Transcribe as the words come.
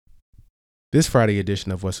This Friday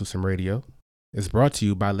edition of What's With Some Radio is brought to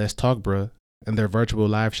you by Let's Talk Bruh and their virtual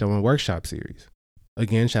live show and workshop series.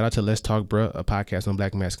 Again, shout out to Let's Talk Bruh, a podcast on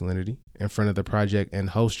Black masculinity, in front of the project and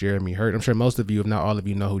host Jeremy Hurt. I'm sure most of you, if not all of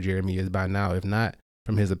you, know who Jeremy is by now. If not,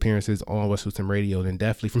 from his appearances on What's With Some Radio, then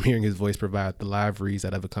definitely from hearing his voice provide the live reads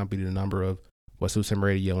that have accompanied a number of What's With Some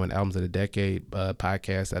Radio and Albums of the Decade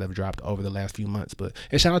podcasts that have dropped over the last few months.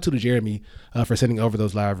 And shout out to Jeremy for sending over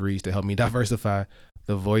those live reads to help me diversify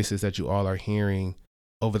the voices that you all are hearing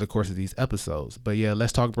over the course of these episodes. But yeah,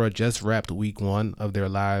 Let's Talk Bruh just wrapped week 1 of their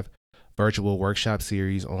live virtual workshop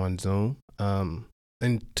series on Zoom.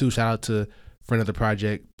 And shout out to friend of the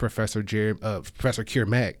project, Professor Kier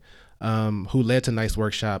Mack, who led tonight's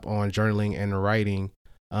workshop on journaling and writing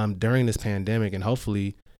during this pandemic and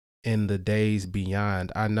hopefully in the days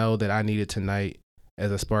beyond. I know that I needed tonight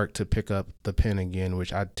as a spark to pick up the pen again,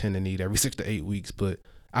 which I tend to need every 6 to 8 weeks, but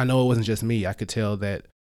I know it wasn't just me. I could tell that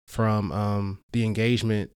from the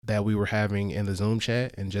engagement that we were having in the Zoom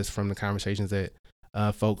chat and just from the conversations that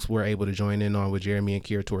folks were able to join in on with Jeremy and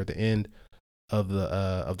Kier toward the end of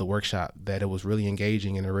the workshop, that it was really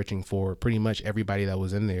engaging and enriching for pretty much everybody that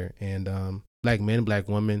was in there. And Black men, Black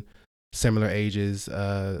women, similar ages,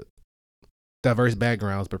 diverse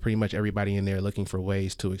backgrounds, but pretty much everybody in there looking for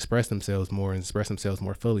ways to express themselves more and express themselves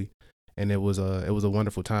more fully. And it was a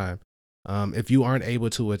wonderful time. If you aren't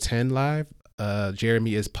able to attend live,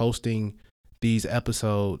 Jeremy is posting these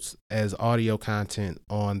episodes as audio content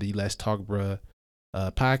on the Let's Talk Bruh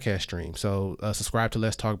podcast stream. So subscribe to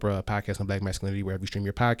Let's Talk Bruh, a podcast on Black masculinity, wherever you stream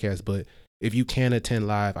your podcast. But if you can attend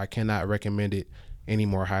live, I cannot recommend it any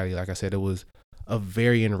more highly. Like I said, it was a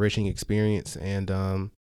very enriching experience.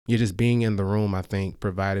 And just being in the room, I think,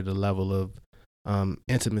 provided a level of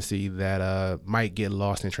intimacy that might get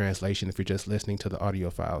lost in translation if you're just listening to the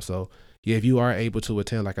audio file. So yeah, if you are able to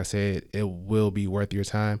attend, like I said, it will be worth your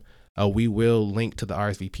time. We will link to the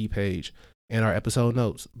RSVP page in our episode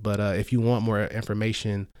notes. But if you want more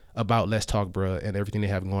information about Let's Talk Bruh and everything they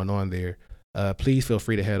have going on there, please feel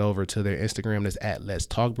free to head over to their Instagram. That's at Let's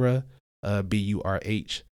Talk Bruh,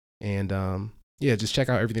 BURH. And just check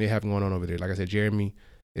out everything they have going on over there. Like I said, Jeremy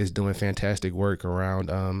is doing fantastic work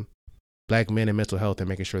around Black men and mental health and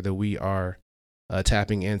making sure that we are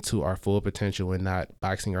tapping into our full potential and not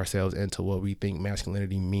boxing ourselves into what we think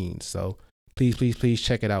masculinity means. So please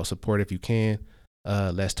check it out. Support if you can.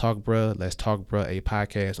 Let's Talk Bruh, a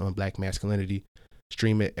podcast on Black masculinity.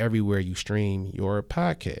 Stream it everywhere you stream your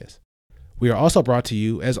podcast. We are also brought to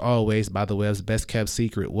you, as always, by the web's best kept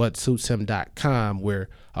secret, whatsuitshim.com, where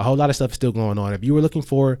a whole lot of stuff is still going on. If you were looking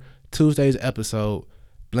for Tuesday's episode,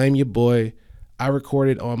 blame your boy. I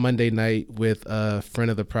recorded on Monday night with a friend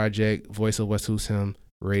of the project, voice of What's With Some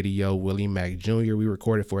Radio, Willie Mack Jr. We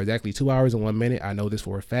recorded for exactly 2 hours and 1 minute. I know this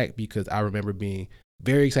for a fact because I remember being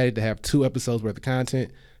very excited to have 2 episodes worth of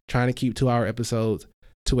content, trying to keep 2-hour episodes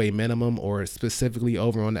to a minimum, or specifically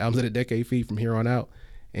over on the Albums of the Decade feed from here on out.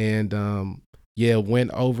 And went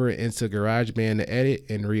over into GarageBand to edit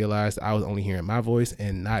and realized I was only hearing my voice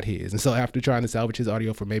and not his. And so after trying to salvage his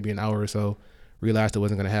audio for maybe an hour or so, realized it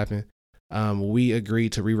wasn't going to happen. We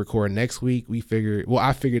agreed to re-record next week. I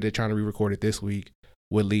figured that trying to re-record it this week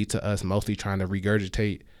would lead to us mostly trying to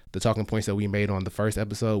regurgitate the talking points that we made on the first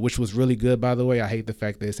episode, which was really good, by the way. I hate the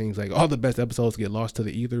fact that it seems like all the best episodes get lost to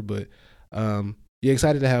the ether, but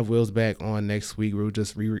excited to have Wills back on next week. We'll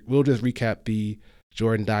just recap the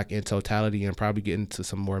Jordan doc in totality and probably get into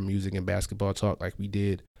some more music and basketball talk like we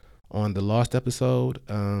did on the Lost episode.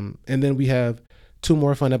 And then we have 2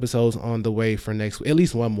 more fun episodes on the way for next week. At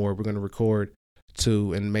least 1 more. We're going to record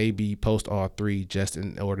 2 and maybe post all 3 just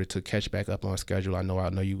in order to catch back up on schedule. I know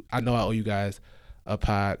I owe you guys a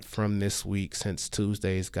pod from this week since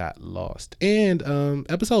Tuesdays got lost. And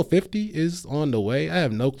episode 50 is on the way. I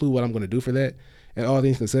have no clue what I'm going to do for that. And all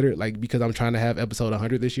things considered, because I'm trying to have episode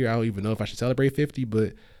 100 this year, I don't even know if I should celebrate 50,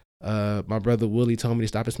 but my brother Willie told me to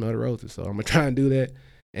stop and smell the roses. So I'm going to try and do that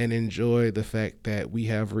and enjoy the fact that we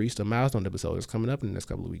have reached a milestone episode. It's coming up in the next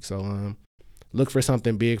couple of weeks. So look for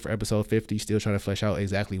something big for episode 50. Still trying to flesh out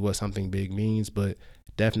exactly what something big means, but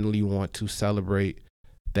definitely want to celebrate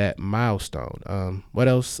that milestone. What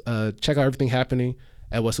else? Check out everything happening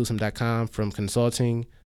at whatsuitshim.com from consulting.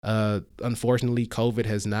 Unfortunately, COVID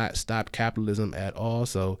has not stopped capitalism at all.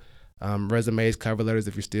 So resumes, cover letters,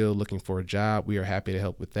 if you're still looking for a job, we are happy to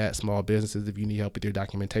help with that. Small businesses, if you need help with your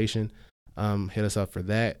documentation, hit us up for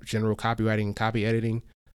that. General copywriting and copy editing.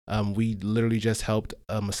 We literally just helped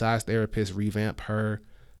a massage therapist revamp her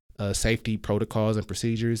safety protocols and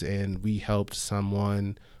procedures, and we helped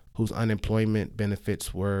someone whose unemployment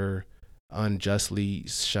benefits were unjustly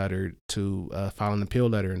shuttered to file an appeal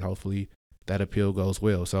letter, and hopefully that appeal goes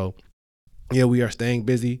well. So Yeah, we are staying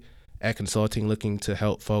busy at consulting, looking to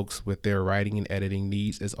help folks with their writing and editing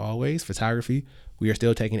needs. As always, photography. We are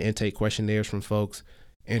still taking intake questionnaires from folks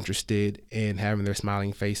interested in having their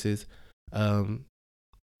smiling faces, um,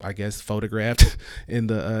 I guess, photographed in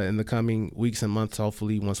the coming weeks and months.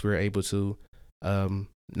 Hopefully, once we're able to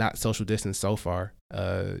not social distance so far.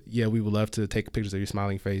 Yeah, we would love to take pictures of your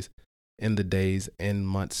smiling face in the days and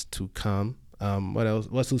months to come. What else?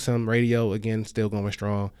 What's Who Some Radio again, still going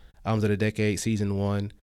strong. Albums of the Decade, season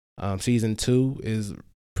 1. Season 2 is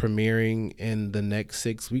premiering in the next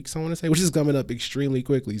 6 weeks, I want to say, which is coming up extremely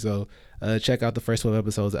quickly. So check out the first 12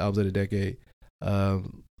 episodes of Albums of the Decade.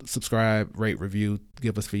 Subscribe, rate, review,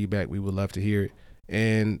 give us feedback. We would love to hear it.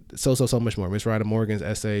 And so much more. Miss Ryder Morgan's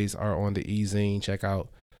essays are on the e-zine. Check out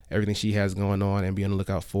everything she has going on and be on the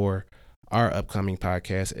lookout for our upcoming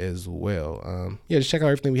podcast as well. Yeah, just check out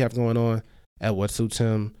everything we have going on at What Suits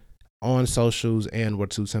Him on socials and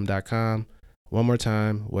whatsuitshim.com. One more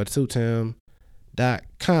time,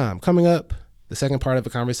 whatsuitshim.com. Coming up, the second part of a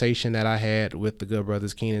conversation that I had with the good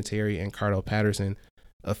brothers Keenan Terry and Cardo Patterson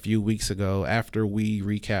a few weeks ago after we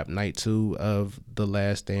recapped night 2 of The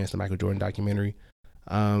Last Dance, the Michael Jordan documentary.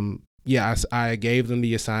 I gave them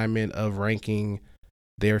the assignment of ranking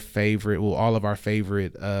their favorite, well, all of our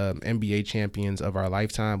favorite NBA champions of our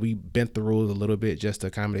lifetime. We bent the rules a little bit just to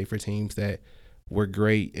accommodate for teams that were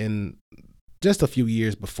great in just a few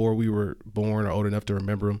years before we were born or old enough to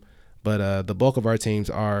remember them. But the bulk of our teams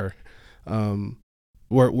are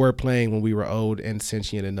were playing when we were old and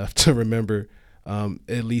sentient enough to remember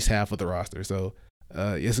at least half of the roster. So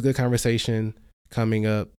it's a good conversation coming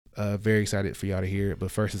up. Very excited for y'all to hear it.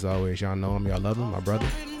 But first, as always, y'all know him, y'all love him. My brother,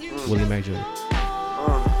 Willie Mack Jr.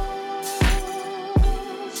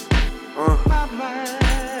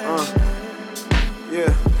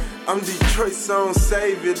 Yeah, I'm Detroit's own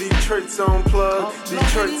savior, Detroit's own plug,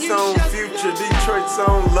 Detroit's own future, Detroit's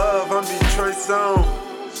own love. I'm Detroit's own.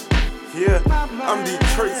 Yeah, I'm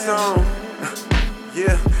Detroit's own.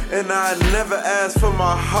 Yeah, and I never asked for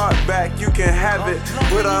my heart back. You can have it.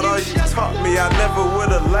 Without all you taught me, I never would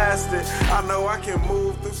have lasted. I know I can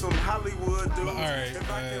move through some Hollywood dudes. All right,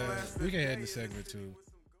 we can head to segment 2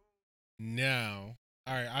 now.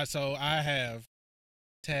 All right, so I have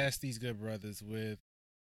tasked these good brothers with,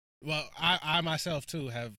 well, I myself too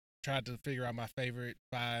have tried to figure out my favorite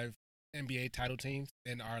 5 NBA title teams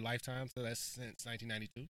in our lifetime. So that's since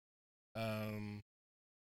 1992.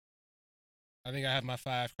 I think I have my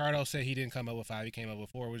 5. Cardo said he didn't come up with 5. He came up with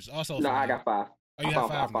 4, which is also No, 5. I got 5. Oh, you have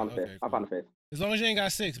 5? I found the 5th. Okay, cool. I found the 5th. As long as you ain't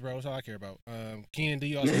got 6, bro, that's all I care about. Keenan, do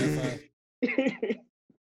you also have 5?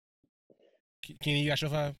 Keenan, you got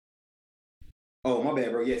your 5? Oh, my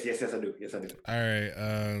bad, bro. Yes, I do. All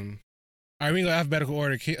right, we go alphabetical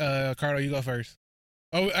order. Cardo, you go first.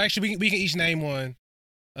 Oh, actually, we can each name one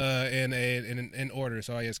in order.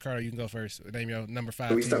 So, yes, Cardo, you can go first. Name your number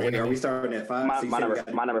 5. Are we starting at 5? My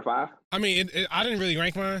number 5? I mean, I didn't really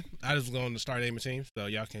rank mine. I just was going to start naming teams, so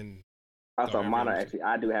y'all can. Also, mine are actually,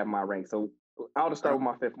 I do have my rank. So, I'll just start with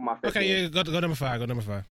my fifth. Okay, yeah, go number 5. Go number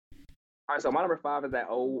 5. All right, so my number 5 is that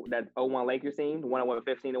 01 Lakers team, the one that went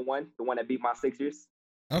 15-1, the one that beat my Sixers.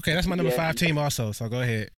 Okay, that's my number 5 team also. So go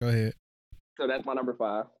ahead. So that's my number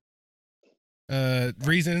 5.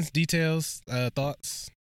 Reasons, details, thoughts.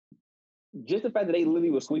 Just the fact that they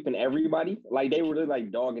literally were sweeping everybody, like they were really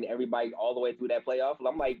like dogging everybody all the way through that playoff.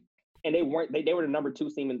 I'm like, and they weren't. They were the number 2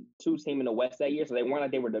 team in the West that year, so they weren't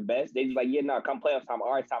like they were the best. They just like, yeah, no, come playoff time.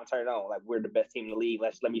 All right, time to turn it on. Like we're the best team in the league.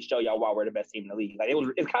 Let me show y'all why we're the best team in the league. Like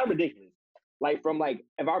it's kind of ridiculous. Like from like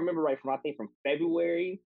if I remember right, from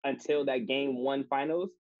February until that game 1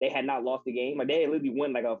 finals, they had not lost a game. Like they had literally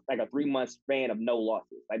won like a 3-month span of no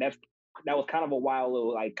losses. Like that was kind of a wild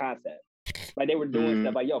little like concept. Like they were doing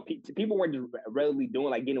stuff like, yo, people weren't just readily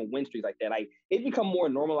doing like getting win streaks like that. Like it's become more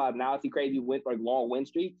normalized now. It's crazy with like long win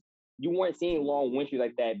streaks. You weren't seeing long win streaks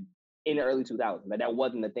like that in the early 2000s. Like that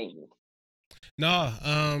wasn't the thing. No,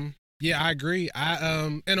 yeah, I agree.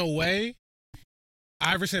 In a way,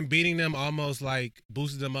 Iverson beating them almost like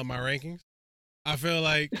boosted them up my rankings. I feel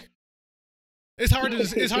like it's hard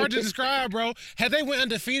to describe, bro. Had they went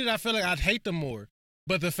undefeated, I feel like I'd hate them more.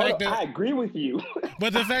 But the fact that I agree with you.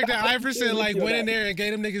 But the fact that Iverson like went in there and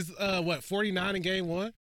gave them niggas 49 in game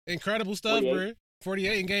 1, incredible stuff, 48. Bro.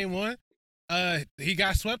 48 in game 1. He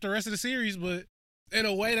got swept the rest of the series, but in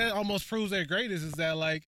a way that almost proves their greatness is that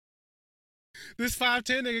like this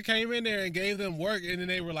 5'10" nigga came in there and gave them work, and then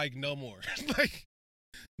they were like, no more. Like,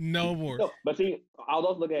 no more. No, but see, I'll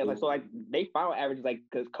also look at it like, so like they final averages like,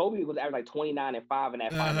 because Kobe was averaging like 29 and 5 in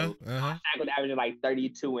that final. Shaq was averaging like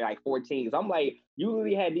 32 and like 14. So I'm like, you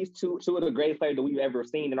really had these two of the greatest players that we've ever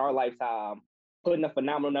seen in our lifetime putting up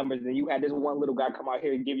phenomenal numbers, and you had this one little guy come out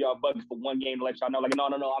here and give y'all buckets for one game to let y'all know, like, no,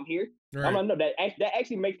 I'm here. Right. I'm like, no, that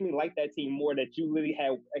actually makes me like that team more. That you really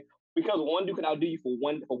have, like, because one dude can outdo you for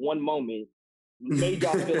one moment. Made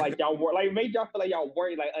y'all feel like y'all weren't like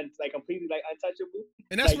completely like untouchable.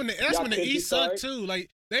 And that's like, when the East sucked too. Like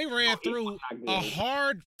they ran through a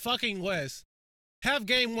hard fucking West, have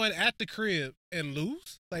game one at the crib and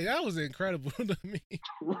lose. Like that was incredible to me.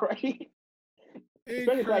 Right.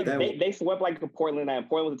 Especially like they swept like Portland, and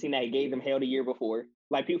Portland was a team that gave them hell the year before.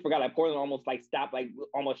 Like people forgot, like Portland almost like stopped, like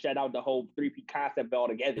almost shut out the whole 3P concept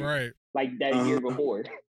altogether. Right. Like that year before.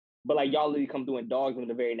 But like y'all literally come doing dogs in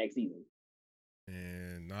the very next season.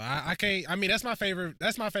 And no, I can't. I mean, that's my favorite.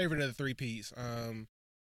 That's my favorite of the 3Ps.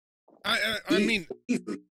 I mean,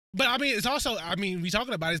 but I mean, it's also. I mean, we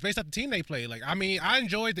talking about it, it's based off the team they play. Like, I mean, I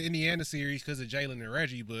enjoyed the Indiana series because of Jalen and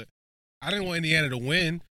Reggie, but I didn't want Indiana to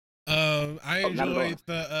win. I enjoyed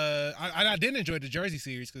I didn't enjoy the Jersey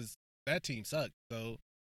series because that team sucked. So,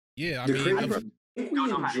 yeah, I mean,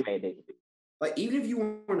 like even if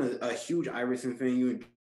you weren't a huge Iverson fan,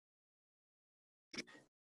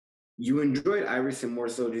 you enjoyed Iverson more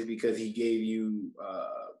so just because he gave you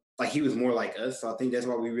like he was more like us. So I think that's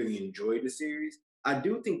why we really enjoyed the series. I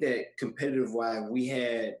do think that competitive wise, we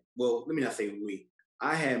had, well, let me not say we.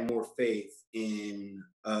 I had more faith in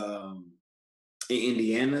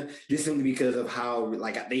Indiana just simply because of how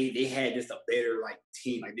like they had just a better like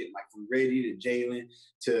team, like from Reggie to Jalen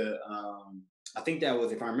to I think that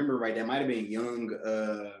was, if I remember right, that might have been young.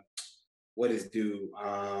 What is due?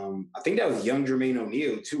 I think that was young Jermaine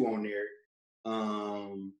O'Neal too on there.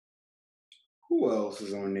 Who else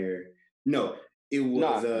was on there? No, it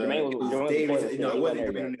was Davis. No, it wasn't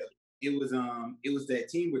Jermaine O'Neal. It was that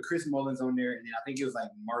team with Chris Mullins on there, and then I think it was like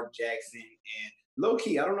Mark Jackson and low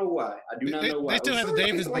key. I don't know why. I do not know why. They still had the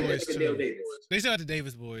Davis like boys too. Davis. They still had the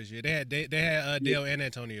Davis boys. Yeah, they had Dale and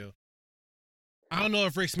Antonio. I don't know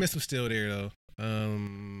if Rick Smith was still there though.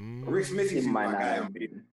 Rick Smith is my guy,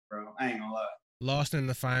 bro. I ain't gonna lie. Lost in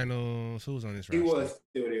the finals. Who was on this roster? He was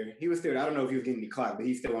still there. I don't know if he was getting the clock, but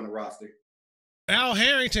he's still on the roster. Al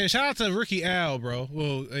Harrington. Shout out to rookie Al, bro.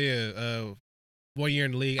 Well, yeah, 1 year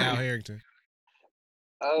in the league, Al Harrington.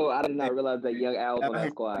 Oh, I did not realize that young Al was on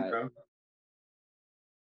that squad.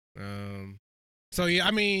 So yeah,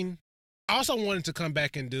 I mean, I also wanted to come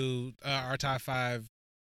back and do our top 5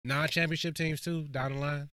 non-championship teams too down the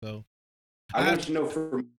line. So I want you to know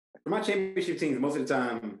for my championship teams, most of the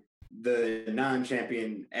time the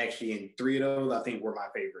non-champion actually in 3 of those I think were my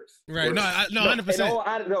favorites. Right? No,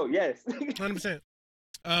 100%. No, yes, 100%.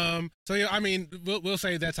 So yeah, I mean, we'll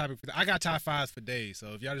save that topic for I got top 5s for days.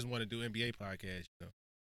 So if y'all just want to do NBA podcast, you know,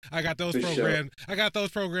 I got those programmed. Sure. I got those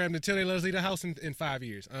programmed until they let us leave the house in 5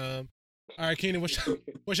 years. All right, Keenan,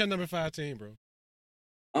 what's your number 5 team, bro?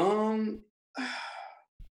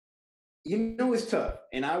 You know it's tough,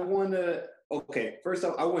 and I wanna. Okay, first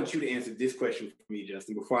off, I want you to answer this question for me,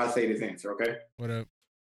 Justin, before I say this answer. Okay. What up?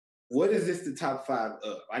 What is this the top 5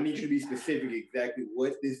 of? I need you to be specific. Exactly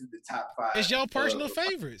what this is the top 5. It's your personal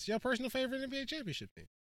favorites. Your personal favorite NBA championship team.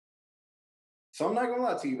 So I'm not gonna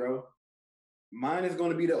lie to you, bro. Mine is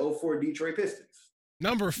going to be the 04 Detroit Pistons.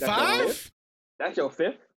 Number 5? That's your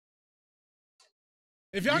 5th?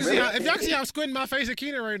 If y'all can see how I'm squinting my face at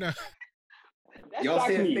Keenan right now. Y'all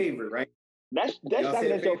said favorite, right? That's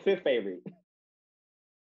your 5th favorite.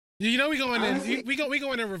 You know we going in we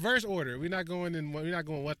going in reverse order. We're not going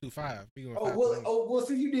 1 through 5. We going 5. Well,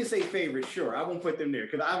 since you did say favorite, sure, I won't put them there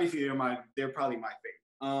because obviously they're probably my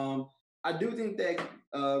favorite. I do think that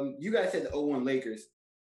you guys said the 01 Lakers.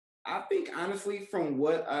 I think, honestly, from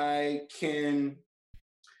what I can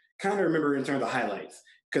kind of remember in terms of highlights,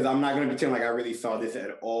 because I'm not going to pretend like I really saw this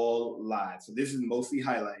at all live. So this is mostly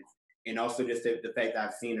highlights, and also just the fact that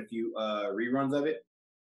I've seen a few reruns of it.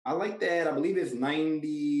 I like that. I believe it's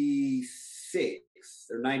 96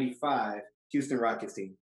 or 95 Houston Rockets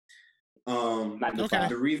team. Okay.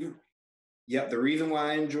 The reason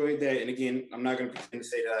why I enjoyed that, and again, I'm not going to pretend to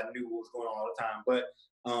say that I knew what was going on all the time, but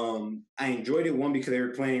I enjoyed it, one, because they were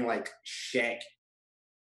playing like Shaq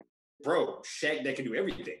that could do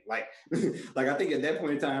everything. Like I think at that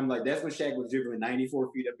point in time, like that's when Shaq was dribbling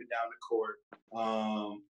 94 feet up and down the court.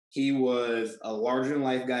 He was a larger than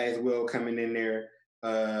life guy as well coming in there.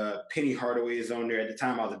 Penny Hardaway is on there. At the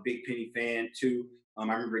time, I was a big Penny fan too. I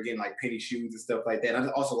remember getting like Penny shoes and stuff like that. I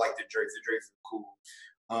also like the jerseys. The jerseys are cool.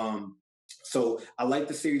 So I like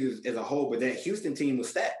the series as a whole, but that Houston team was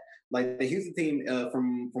stacked. Like the Houston team,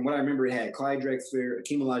 from what I remember, it had Clyde Drexler,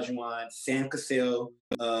 Akeem Olajuwon, Sam Cassell,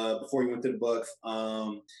 before he went to the Bucks.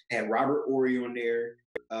 Had Robert Horry on there.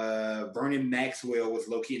 Vernon Maxwell was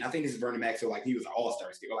low key, and I think this is Vernon Maxwell. Like he was an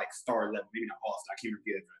all-star still, like star level, maybe not all-star. I can't remember if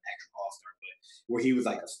he was an actual all-star, but where he was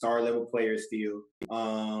like a star level player still.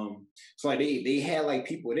 So like they had like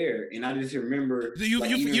people there, and I just remember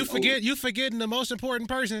you forgetting the most important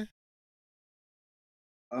person.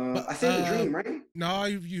 I said the Dream, right? No,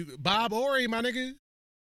 you Bob Horry, my nigga.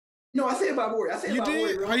 No, I said Bob Horry. I said you Bob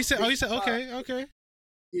did. Horry. Oh, you said okay.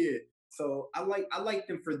 Yeah. So I liked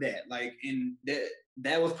them for that. Like, and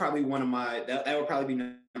that was probably one of my that would probably be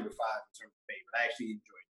number 5 in terms of favorite. I actually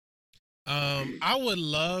enjoyed it. I would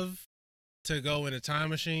love to go in a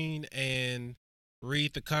time machine and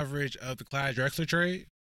read the coverage of the Clyde Drexler trade.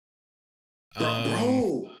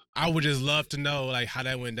 Bro, I would just love to know like how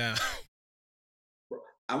that went down.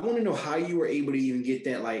 I want to know how you were able to even get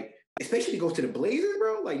that, like, especially to go to the Blazers,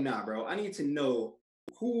 bro. Like, nah, bro. I need to know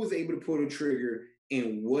who was able to pull the trigger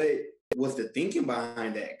and what was the thinking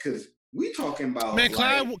behind that. Because we talking about, man,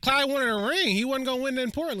 Clyde wanted a ring. He wasn't gonna win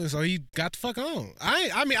in Portland, so he got the fuck on.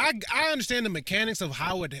 I understand the mechanics of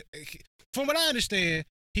how it. From what I understand,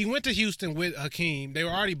 he went to Houston with Hakeem. They were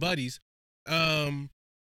already buddies. Clyde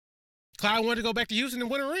wanted to go back to Houston and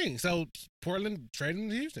win a ring, so Portland traded him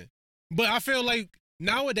to Houston. But I feel like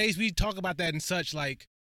nowadays we talk about that in such like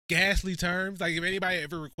ghastly terms. Like if anybody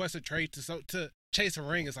ever requests a trade to chase a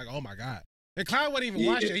ring, it's like, oh my god. And Clyde wasn't even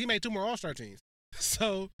watched it. He made 2 more All-Star teams.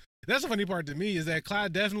 So that's the funny part to me is that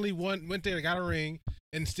Clyde definitely went there, got a ring,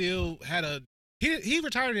 and still had a he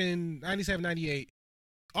retired in 97, 98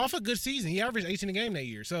 off a good season. He averaged 18 a game that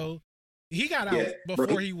year. So he got out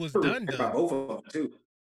before he was done. By both of them too.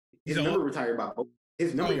 His number retired by both.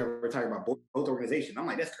 His number got retired by both organizations. I'm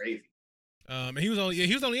like, that's crazy. And he was only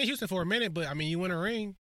in Houston for a minute, but I mean, you win a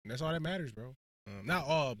ring. That's all that matters, bro. Not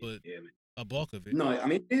all, but a bulk of it. No, I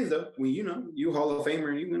mean it is though. When you Hall of Famer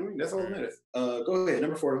and you win a ring, that's all that matters. Go ahead,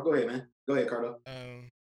 number 4. Go ahead, man. Go ahead, Cardo.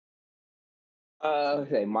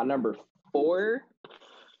 Okay, my number 4.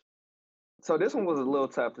 So this one was a little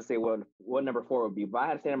tough to say what number 4 would be, but I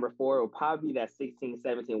had to say number 4 would probably be that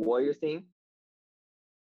 16-17 Warriors team.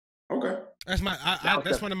 Okay, that's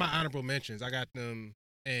that's one of my honorable mentions. I got them,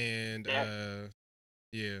 and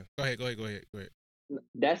yeah. Go ahead.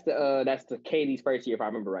 That's the KD's first year, if I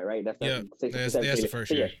remember right? That's the first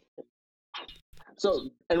year. So,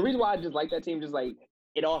 and the reason why I just like that team, just like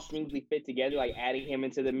it all smoothly fit together, like adding him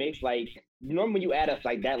into the mix. Like normally when you add up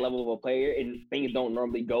like that level of a player and things don't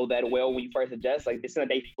normally go that well when you first adjust, like this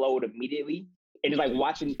they flowed immediately. And just like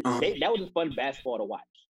watching, that was just fun basketball to watch.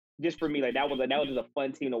 Just for me, like that was just a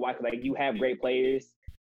fun team to watch. Like you have great players,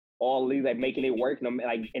 all these like making it work, and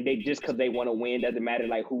they just because they want to win doesn't matter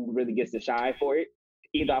like who really gets to shine for it.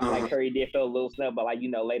 Even though I feel like Curry did feel a little snub, but like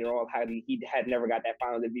later on how he had never got that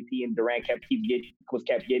Finals MVP and Durant kept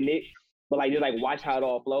getting it. But like just like watch how it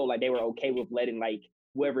all flowed. Like they were okay with letting like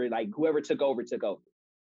whoever took over.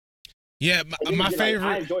 Yeah, my favorite.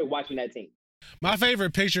 I enjoy watching that team. My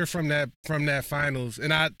favorite picture from that Finals,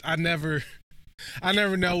 and I never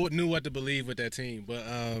knew what to believe with that team, but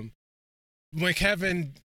when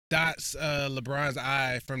Kevin dots LeBron's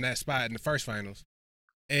eye from that spot in the first Finals,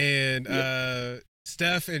 and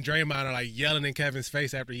Steph and Draymond are like yelling in Kevin's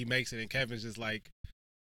face after he makes it, and Kevin's just like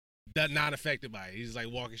not affected by it. He's just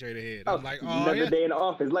like walking straight ahead. I'm like, another day in the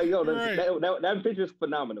office. Like, that picture is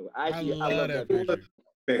phenomenal. I love that picture.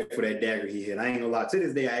 Respect for that dagger he hit. I ain't gonna lie. To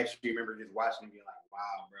this day, I actually remember just watching and being like,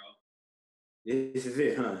 wow, bro. This is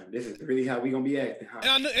it, huh? This is really how we gonna be acting, huh?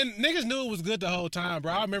 And niggas knew it was good the whole time,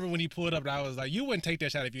 bro. I remember when he pulled up, I was like, you wouldn't take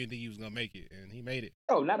that shot if you didn't think he was gonna make it, and he made it.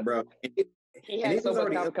 Oh, not bro. He had so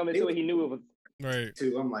much time coming to it. He knew it was right.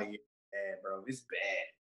 Too. I'm like, bad, bro. It's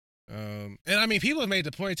bad. And I mean, people have made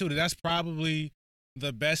the point too that that's probably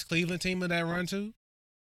the best Cleveland team of that run too.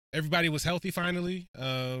 Everybody was healthy finally.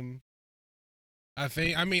 I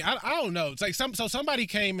think. I mean, I don't know. It's like somebody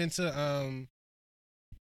came into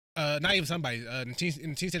not even somebody in the Team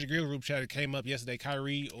Central Grill group chat. It came up yesterday.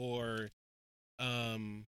 Kyrie or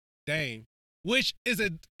Dame, which is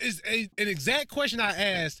an exact question I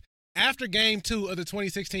asked after Game 2 of the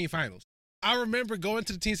 2016 Finals. I remember going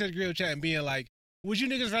to the Team Central Grill chat and being like, "Would you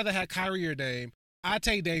niggas rather have Kyrie or Dame?" I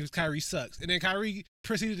take Dame because Kyrie sucks, and then Kyrie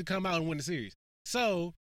proceeded to come out and win the series.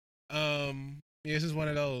 So, yeah, this is one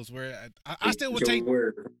of those where I still would take.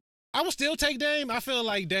 I would still take Dame. I feel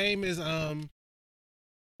like Dame is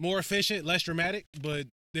more efficient, less dramatic, but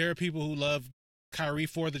there are people who love Kyrie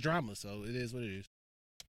for the drama, so it is what it is.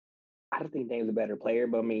 I don't think Dame's a better player,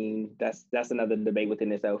 but I mean that's another debate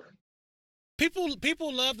within itself.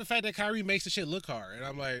 People love the fact that Kyrie makes the shit look hard, and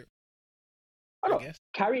I'm like, I guess.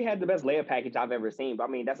 Kyrie had the best layup package I've ever seen, but I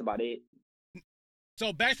mean, that's about it.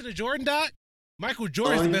 So back to the Jordan doc. Michael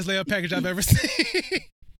Jordan's the best layup package I've ever seen.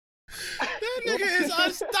 That nigga is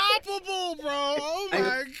unstoppable, bro. Oh my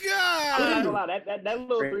I'm not gonna god. lie, that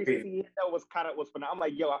little 360 that was phenomenal. I'm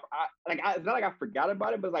like, yo, it's not like I forgot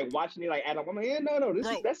about it, but like watching it like add up, I'm like, yeah, no,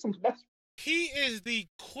 that's He is the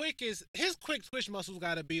quickest. His quick twitch muscles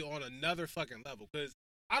got to be on another fucking level. Because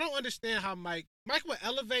I don't understand how Mike would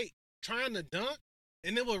elevate trying to dunk,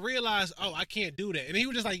 and then would realize, oh, I can't do that, and he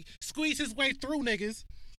would just like squeeze his way through niggas,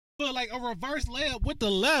 but like a reverse layup with the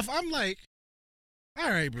left. I'm like, all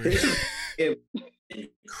right, bro.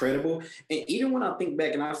 Incredible. And even when I think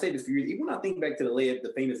back, and I've said this for years, even when I think back to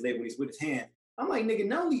the famous layup when he's with his hand, I'm like, nigga,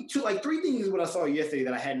 not only three things is what I saw yesterday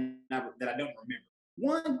that I don't remember.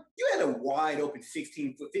 One, you had a wide open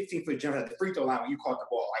 15-foot jump at the free throw line when you caught the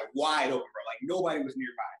ball, like wide open, bro. Like nobody was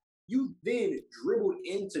nearby. You then dribbled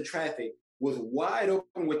into traffic, was wide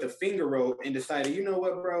open with the finger roll, and decided, you know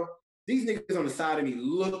what, bro? These niggas on the side of me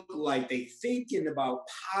look like they thinking about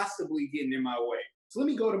possibly getting in my way. So let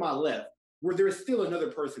me go to my left, where there's still another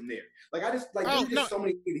person there. Like I just like there's so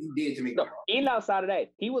many things he did to make it wrong. Even outside of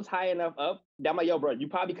that, he was high enough up that I'm like, yo, bro, you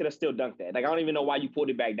probably could have still dunked that. Like I don't even know why you pulled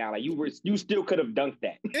it back down. Like you still could have dunked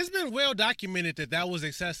that. It's been well documented that was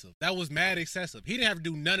excessive. That was mad excessive. He didn't have to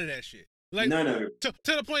do none of that shit. Like none of it. To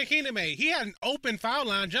the point Keenan made, he had an open foul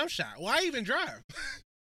line jump shot. Why even drive?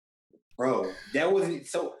 Bro, that wasn't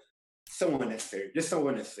so unnecessary. Just so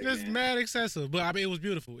unnecessary. It's mad excessive, but I mean, it was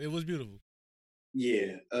beautiful. It was beautiful.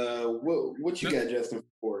 Yeah. What you got, Justin,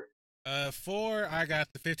 for? 4, I got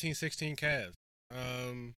the 15-16 Cavs.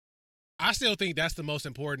 I still think that's the most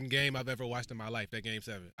important game I've ever watched in my life, that Game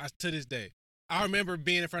 7. To this day. I remember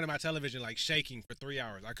being in front of my television, like, shaking for 3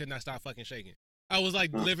 hours. I could not stop fucking shaking. I was,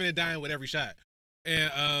 like, living and dying with every shot.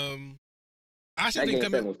 And I still think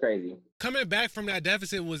Game 7 was crazy. Coming back from that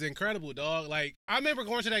deficit was incredible, dog. Like, I remember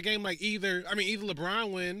going to that game, like, either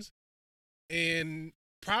LeBron wins and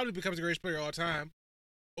probably becomes the greatest player of all time,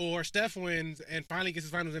 or Steph wins and finally gets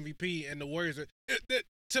his finals MVP, and the Warriors are...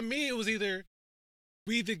 to me, it was either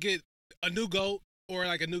we either get a new GOAT or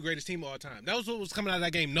like a new greatest team of all time. That was what was coming out of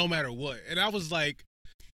that game no matter what. And I was like,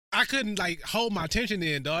 I couldn't like hold my attention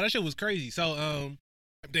in, dog. That shit was crazy. So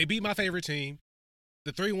they beat my favorite team.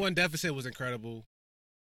 The 3-1 deficit was incredible.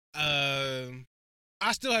 I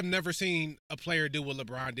still have never seen a player do what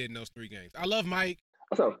LeBron did in those 3 games. I love Mike.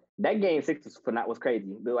 So that Game 6 was crazy.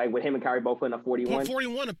 Like with him and Kyrie both putting up 41.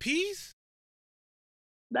 41 apiece?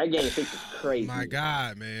 That Game 6 is crazy. My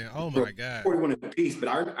God, man. Oh, my God. 41 apiece, but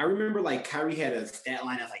I remember, like, Kyrie had a stat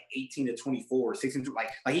line that's, like, 18 to 24, 16 to, like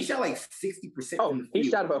he shot, like, 60% from the field. He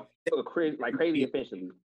shot crazy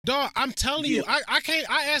efficiently. Dog, I'm telling you, I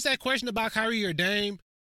asked that question about Kyrie or Dame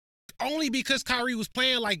only because Kyrie was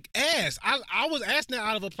playing like ass. I was asking that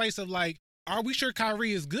out of a place of, like, are we sure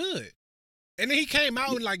Kyrie is good? And then he came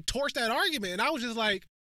out and, like, torched that argument, and I was just like,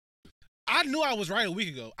 I knew I was right a week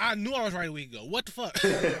ago. What the fuck?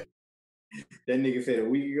 That nigga said a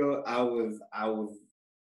week ago, I was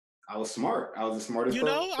smart. I was the smartest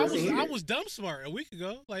person. I was dumb smart a week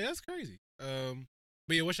ago. Like, that's crazy. But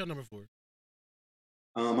yeah, what's your number 4?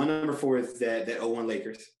 My number 4 is that 0-1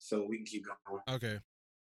 Lakers. So we can keep going. Okay.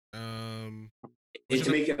 And to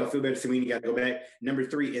make y'all feel better, so we got to go back. Number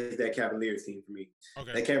 3 is that Cavaliers team for me.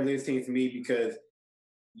 Okay. That Cavaliers team for me because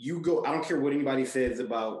I don't care what anybody says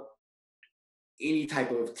about any type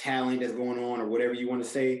of talent that's going on or whatever you want to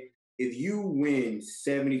say. If you win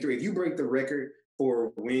 73, if you break the record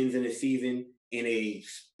for wins in a season in a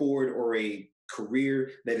sport or a career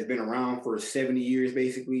that has been around for 70 years,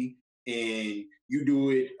 basically, and you do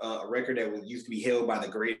it a record that used to be held by the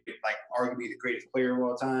great, like arguably the greatest player of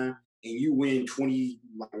all time, and you win 28,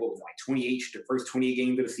 the first 28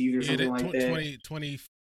 games of the season or something like that.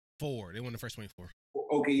 24. They won the first 24.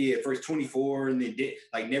 Okay, yeah, first 24, and then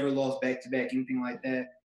never lost back-to-back, anything like that.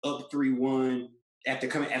 Up 3-1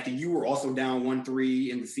 after you were also down 1-3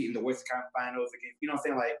 in the Western Conference Finals again. You know what I'm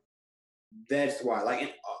saying? Like, that's why.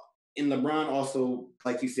 Like, and LeBron also,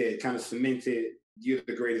 like you said, kind of cemented you're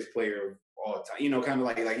the greatest player of all time. You know, kind of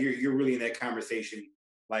like you're really in that conversation,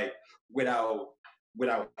 like without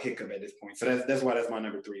hiccup at this point. So that's why that's my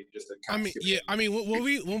number 3. Just to kind of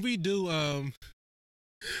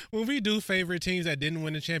when we do favorite teams that didn't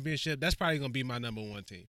win the championship, that's probably gonna be my number 1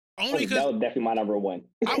 team. Only because that was definitely my number 1.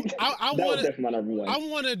 I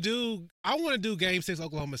want to do Game 6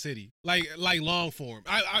 Oklahoma City, like long form.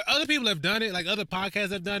 Other people have done it, like other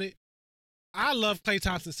podcasts have done it. I love Klay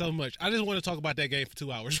Thompson so much. I just want to talk about that game for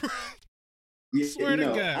 2 hours. Yeah, Swear to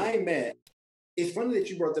God, I ain't mad. it's funny that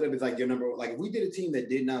you brought that up. It's like your number. Like if we did a team that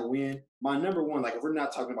did not win, my number one. Like if we're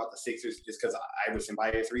not talking about the Sixers, just because Iverson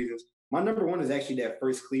bias reasons, my number one is actually that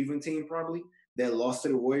first Cleveland team probably that lost to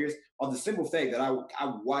the Warriors. On the simple fact that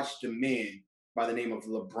I watched a man by the name of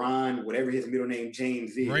LeBron, whatever his middle name,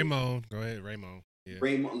 James is. Raymond. Go ahead, Raymond. Yeah.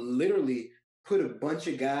 Raymond literally put a bunch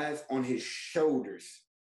of guys on his shoulders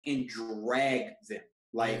and dragged them.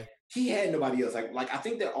 Like he had nobody else. Like I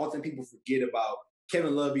think that often people forget about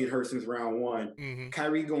Kevin Love being hurt since round one. Mm-hmm.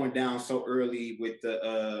 Kyrie going down so early with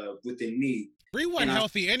the knee. Kyrie wasn't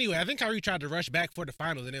healthy anyway. I think Kyrie tried to rush back for the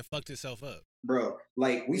finals and then fucked himself up. Bro,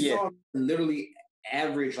 like we saw him literally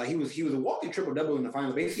average, like he was a walking triple-double in the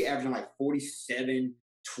finals, basically averaging like 47,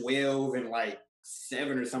 12, and like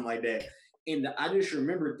 7 or something like that. And I just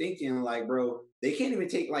remember thinking like, bro, they can't even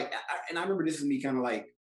take like, and I remember this is me kind of like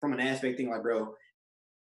from an aspect thing like, bro,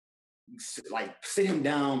 like sit him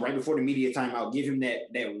down right before the media timeout, give him that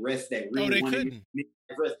rest, that real 1 minute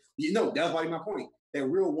rest. You know, that's probably my point. That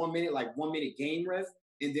real 1 minute, like 1 minute game rest,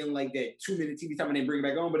 and then like that 2 minute TV time and then bring it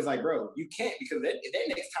back on. But it's like, bro, you can't, because that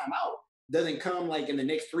next time out doesn't come like in the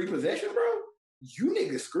next 3 possessions, bro. You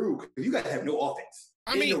niggas screwed because you guys have no offense.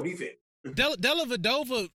 I mean, no defense.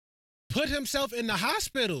 Dellavedova put himself in the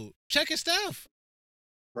hospital. Check his stuff.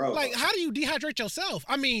 Bro. Like, how do you dehydrate yourself?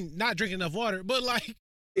 I mean, not drinking enough water, but like,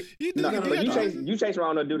 you chase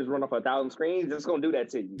around a dude that's run off 1,000 screens, it's gonna do that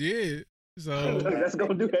to you. Yeah. So that's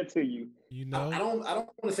gonna do that to you. You know, I don't want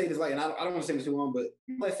to say this like, and I don't want to say this too long, but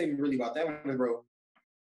let's say really about that one, bro.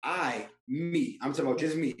 I'm talking about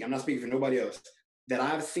just me. I'm not speaking for nobody else. That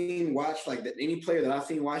I've seen watch, like that any player that I've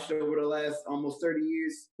seen watched over the last almost 30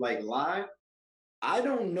 years, like live. I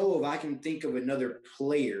don't know if I can think of another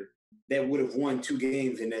player that would have won 2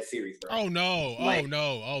 games in that series, bro. Oh no! Like,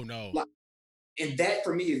 oh no! Like, and that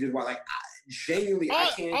for me is just why, like,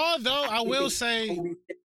 I can't. Although I will say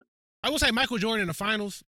Michael Jordan in the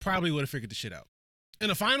finals probably would have figured the shit out. In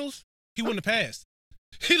the finals, he wouldn't have passed.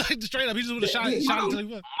 He like straight up, he just would have shot until he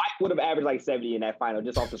won. Mike would have averaged like 70 in that final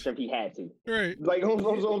just off the strength he had to. Right. Like it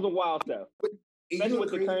was the wild stuff. Especially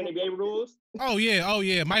with the current NBA rules. Oh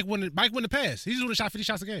yeah. Mike wouldn't have passed. He just would have shot 50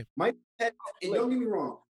 shots a game. Mike, and don't get me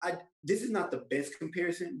wrong. This is not the best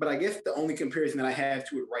comparison, but I guess the only comparison that I have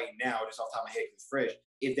to it right now, just off the top of my head, is fresh.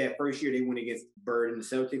 If that first year they went against Bird and the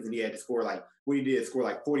Celtics, and he had to score like what he did, score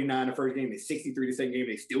like 49 the first game, and 63 the second game,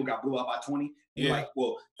 they still got blew out by 20. Yeah. Like,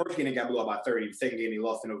 well, first game they got blew out by 30. The second game they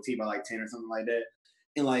lost in OT by like 10 or something like that.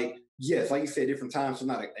 And like, yes, like you said, different times, so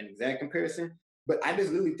not an exact comparison. But I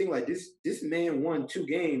just literally think like this man won 2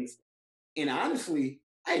 games, and honestly,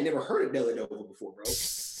 I had never heard of Dellavedova before, bro.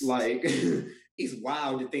 Like, it's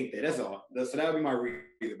wild to think that. That's all. So that would be my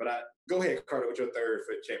reason. But go ahead, Carter, with your third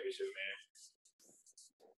for the championship, man.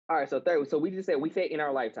 All right, so third. So we just said in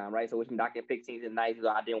our lifetime, right? So which I can pick teams in the 90s.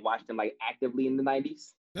 I didn't watch them like actively in the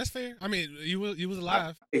 90s. That's fair. I mean, you was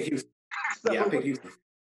alive. I picked Houston.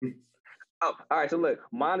 Oh, all right. So look,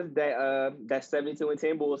 mine is that 72 and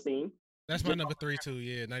 10 Bulls team. That's my number 3 too.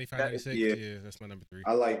 Yeah, 95, 96. Yeah, that's my number 3.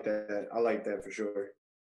 I like that for sure.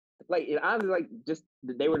 Like it honestly, like just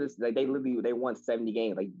they were just like they won 70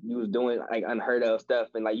 games. Like you was doing like unheard of stuff,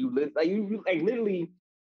 and like you literally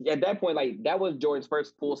at that point, like that was Jordan's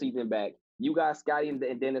first full season back. You got Scottie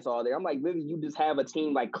and Dennis all there. I'm like, literally, you just have a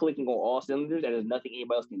team like clicking on all cylinders, and there's nothing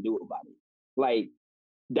anybody else can do about it. Like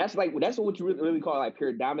that's what you really call like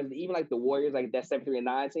pure dominance. Even like the Warriors, like that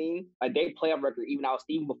 7-3-9 team, like their playoff record,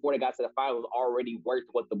 even before they got to the finals, already worked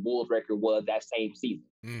what the Bulls record was that same season.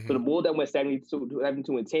 Mm-hmm. So the Bulls that went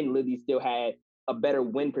 72 and 10 literally still had a better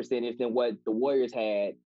win percentage than what the Warriors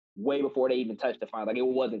had way before they even touched the final. Like it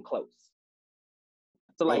wasn't close.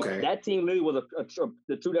 So like that team literally was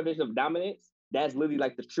the true definition of dominance. That's literally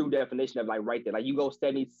like the true definition of like right there. Like you go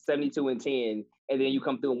 72 and 10, and then you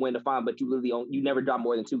come through and win the final, but you never drop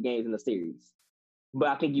more than 2 games in the series. But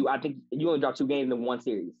I think you only dropped 2 games in one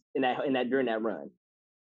series in that during that run.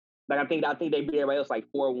 Like I think they beat everybody else like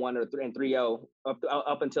 4-1 or 3-0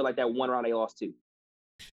 up until like that one round they lost to.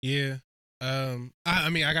 Yeah. I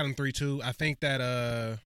mean I got them 3-2. I think that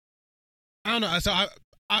I don't know. So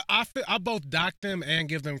I both dock them and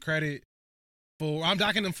give them credit. I'm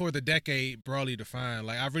docking them for the decade broadly defined.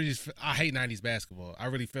 Like I hate 90s basketball. I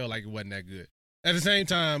really feel like it wasn't that good. At the same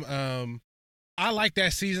time, I like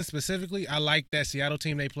that season specifically. I like that Seattle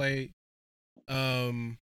team they played.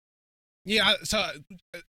 So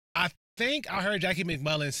I think I heard Jackie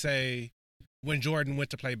McMullen say when Jordan went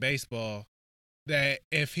to play baseball that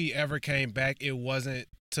if he ever came back, it wasn't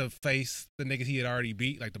to face the niggas he had already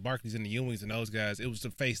beat, like the Barkleys and the Ewings and those guys. It was to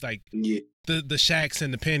face like the Shaqs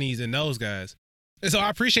and the Pennies and those guys. And so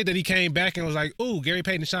I appreciate that he came back and was like, ooh, Gary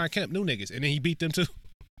Payton and Sean Kemp, new niggas. And then he beat them too.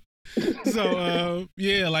 So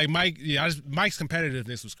yeah, like Mike, Mike's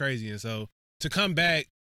competitiveness was crazy, and so to come back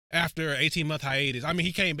after an 18-month hiatus, I mean,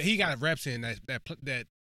 he got reps in that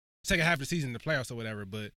second half of the season in the playoffs or whatever,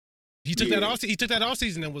 but he took that off. He took that off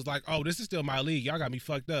season and was like, "Oh, this is still my league. Y'all got me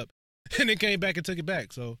fucked up," and then came back and took it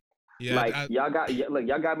back. So yeah, like y'all got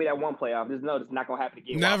me that one playoff. Just know it's not gonna happen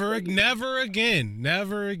again. Never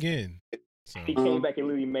again. So. He came back and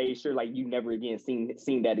literally made sure like you never again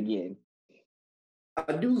seen that again.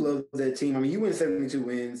 I do love that team. I mean, you win 72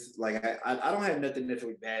 wins. Like I don't have nothing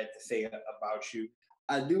necessarily bad to say about you.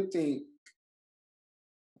 I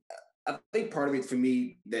think part of it for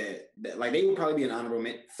me that like they would probably be an honorable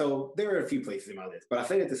mention. So there are a few places in my list, but I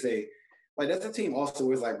say that to say like that's a team also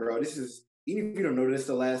where it's like, bro, this is, even if you don't know this is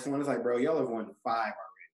the last one, it's like, bro, y'all have won 5 already.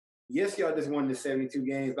 Yes, y'all just won the 72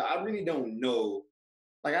 games, but I really don't know.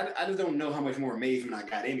 Like I just don't know how much more amazement I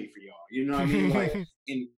got in me for y'all. You know what I mean? Like,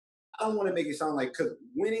 and I don't want to make it sound like, because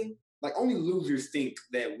winning, like only losers think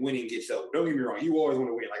that winning gets over. Don't get me wrong. You always want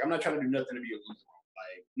to win. Like I'm not trying to do nothing to be a loser.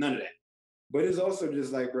 Like none of that. But it's also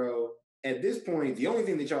just like, bro, at this point, the only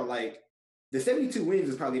thing that y'all like, the 72 wins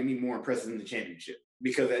is probably to me more impressive than the championship.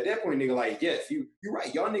 Because at that point, nigga, like, yes, you're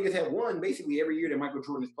right. Y'all niggas have won basically every year that Michael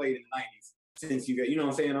Jordan has played in the 90s since you got, you know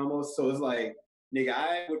what I'm saying, almost. So it's like, nigga,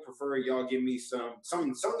 I would prefer y'all give me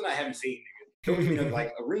something I haven't seen, nigga. Don't give me nothing,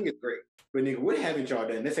 like, a ring is great. But, nigga, what haven't y'all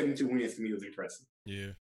done? That 72 wins to me was impressive. Yeah.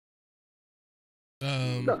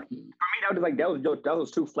 Look, for me, that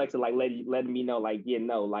was too flexible, like letting me know, like, yeah,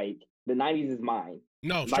 no, like the 90s is mine.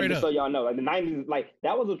 No, like, straight up. So y'all know, like the 90s, like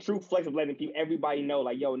that was a true flex of letting everybody know,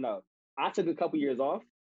 like, yo, no, I took a couple years off,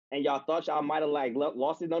 and y'all thought y'all might have like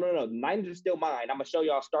lost it. No, the 90s is still mine. I'm gonna show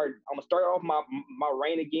y'all I'm gonna start off my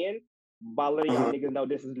reign again by letting y'all niggas know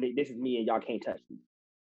this is me, and y'all can't touch me.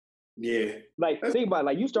 Yeah. Like, think about it.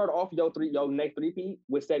 Like, you start off your next 3-peat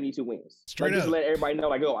with 72 wins. Straight up. Just let everybody know,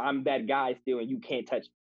 like, oh, I'm that guy still, and you can't touch me.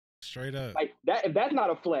 Straight up. Like, that, if that's not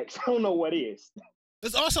a flex, I don't know what is.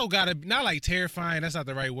 It's also got to, not like terrifying, that's not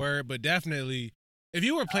the right word, but definitely, if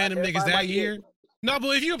you were playing them niggas that year. No,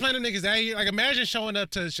 but if you were playing them niggas that year, like, imagine showing up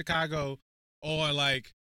to Chicago on,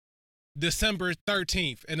 like, December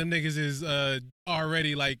 13th, and them niggas is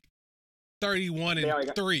already, like,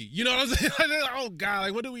 31-3. You know what I'm saying? Oh God!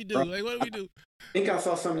 Like, what do we do? Like, what do we do? I think I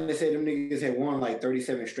saw something that said them niggas had won like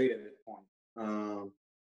 37 straight at this point.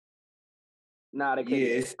 Nah, they couldn't.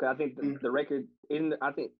 Because I think the record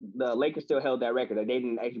I think the Lakers still held that record. Like, they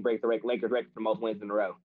didn't actually break the Lakers record for most wins in a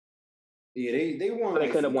row. Yeah, they won. So they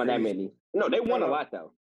couldn't have won that many. No, they won a lot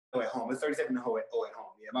though. Oh, at home. It's 37 at home.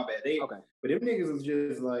 Yeah, my bad. Okay. But them niggas was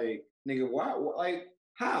just like, nigga, why? Like,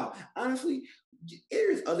 how? Honestly,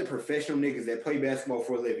 there's other professional niggas that play basketball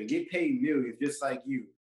for a living, get paid millions just like you.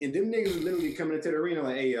 And them niggas are literally coming into the arena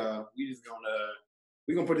like, hey,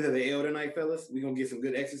 we gonna put it to the L tonight, fellas. We gonna get some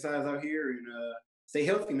good exercise out here and stay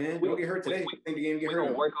healthy, man. Don't get hurt today. We're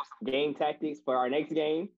gonna work on some game tactics for our next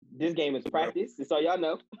game. This game is practice, so y'all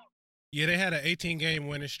know. Yeah, they had an 18-game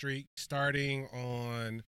winning streak starting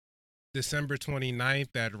on December 29th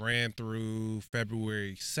that ran through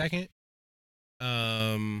February 2nd.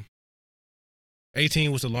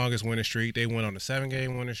 18 was the longest winning streak. They went on a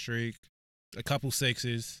 7-game winning streak, a couple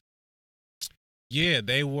 6s. Yeah,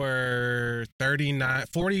 they were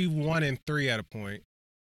 41-3 at a point.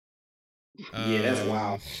 Yeah, that's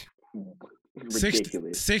wild.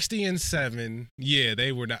 Ridiculous. 60-7. Yeah,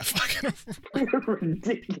 they were not fucking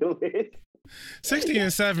ridiculous.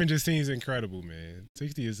 60-7 just seems incredible, man.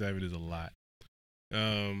 60-7 is a lot.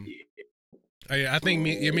 I think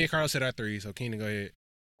me and Carlos said our 3, so Keenan, go ahead.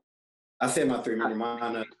 I said my 3. Remember,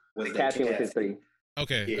 mine was Cassie with his 3.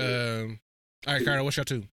 Okay. Yeah. All right, Carlos, what's your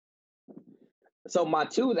 2? So my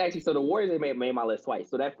 2 is actually, so the Warriors made my list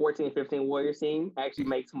twice. So that 14-15 Warriors team actually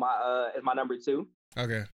makes my is my number 2.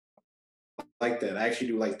 Okay. I like that. I actually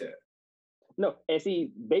do like that. No, and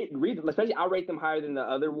see, especially I rate them higher than the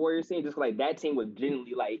other Warriors team, just like that team was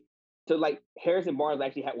genuinely like, so like Harrison Barnes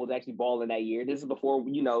was actually balling that year. This is before,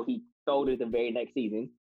 he folded the very next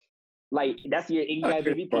season. Like, that's the year Iggy got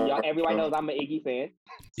MVP. Everybody knows I'm an Iggy fan.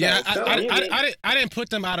 So, yeah, I didn't put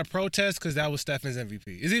them out of protest because that was Stephen's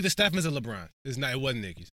MVP. It's either Stephen's or LeBron. It wasn't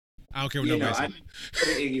Iggy's. I don't care what nobody says. I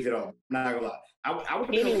didn't Iggy's at all. I'm not gonna lie. I would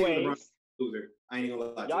put LeBron loser. I ain't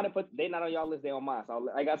gonna lie. Y'all didn't they not on y'all list, they on mine. So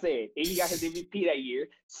like I said, Iggy got his MVP that year.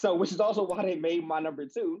 So which is also why they made my number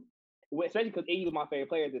 2. Especially because Iggy was my favorite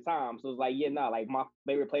player at the time. So it's like, like my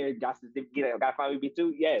favorite player got my MVP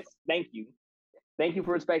too. Yes, thank you. Thank you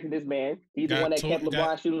for respecting this man. He's the one that kept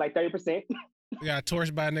LeBron shooting like 30%. We got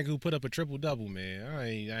torched by a nigga who put up a triple-double, man. I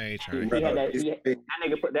ain't trying.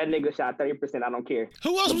 That nigga shot 30%. I don't care.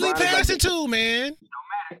 Who else was he passing to, man?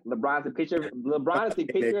 LeBron's the pitcher. LeBron's the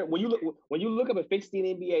pitcher. When you look up a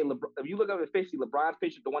 15 NBA, if you look up a 50, LeBron's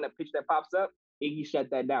pitcher, the one that pitch that pops up, Iggy shut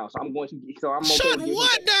that down. So I'm okay. Shut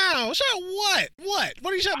what down? Shut what? What?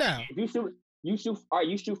 What did he shut down? If you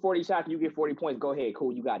shoot 40 shots, you get 40 points. Go ahead,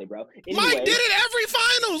 cool, you got it, bro. Anyway, Mike did it every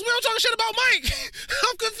finals. We don't talk shit about Mike.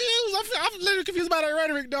 I'm confused. I'm literally confused by that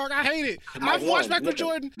rhetoric, dog. I hate it. I've watched Michael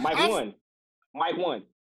Jordan. Mike won.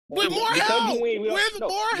 With more help. With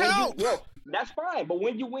more help. That's fine, but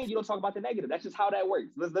when you win, you don't talk about the negative. That's just how that works.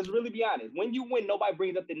 Let's really be honest. When you win, nobody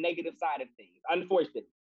brings up the negative side of things. Unfortunately,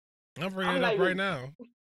 I'm bringing it up right now.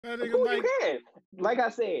 You can. Like I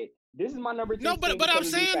said, this is my number 2. No, but I'm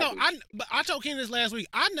saying though, I told King this last week.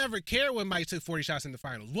 I never cared when Mike took 40 shots in the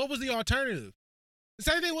finals. What was the alternative? The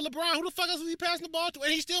same thing with LeBron. Who the fuck else was he passing the ball to?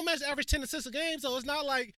 And he still managed to average 10 assists a game, so it's not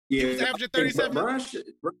like he was averaging 37.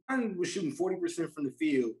 LeBron was shooting 40% from the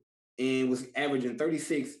field and was averaging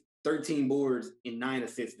 36, 13 boards, and 9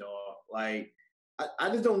 assists, dog. Like, I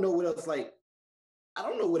just don't know what else, like, I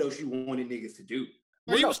don't know what else you wanted niggas to do.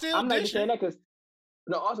 I'm not saying that because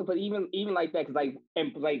also, but even like that, because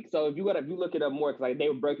so if you look it up more, because like they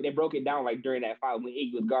broke it down like during that final when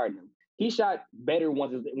Iggy was guarding him. He shot better when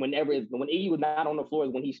Iggy was not on the floor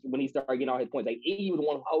is when he started getting all his points. Like Iggy was the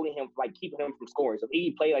one holding him, like keeping him from scoring. So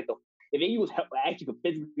if Iggy was actually could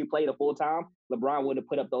physically play the full time, LeBron would have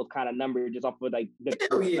put up those kind of numbers just off of like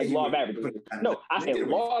law of averages. No, I said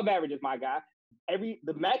law of averages, my guy.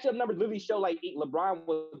 The matchup numbers literally show like LeBron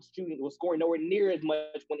was scoring nowhere near as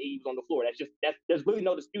much when he was on the floor. There's really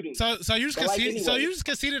no disputing. So you just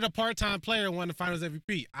conceded a part-time player and won the Finals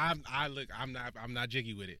MVP. I'm not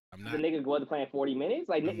jiggy with it. I'm not. The nigga wasn't playing 40 minutes.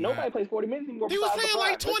 Like nobody plays 40 minutes anymore. He was playing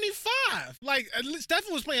like 25. Like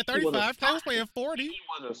Stephen was playing 35. Clay was playing 40. He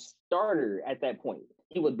was a starter at that point.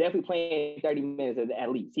 He was definitely playing 30 minutes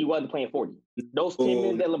at least. He wasn't playing 40. Those 10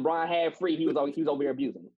 minutes that LeBron had free, he was over there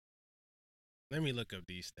abusing. Let me look up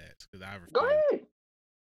these stats because I go ahead.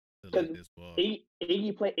 This ball.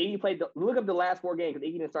 Iggy played. Look up the last 4 games because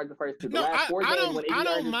Iggy didn't start the first 2. The last 4 games when Iggy I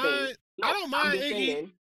don't mind Iggy.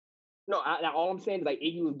 All I'm saying is like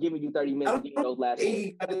Iggy was giving you 30 minutes in those last.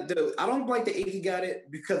 I don't like the Iggy got it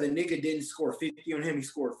because the nigga didn't score 50 on him. He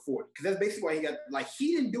scored 40 because that's basically why he got like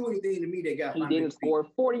he didn't do anything to me that got. He didn't score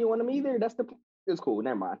 40 on him either. It's cool.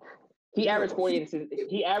 Never mind. He averaged 40.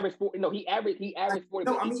 He averaged 40. No, he averaged 40.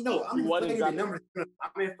 No, I'm inflating the numbers. I'm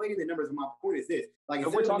inflating the numbers. My point is this: like, if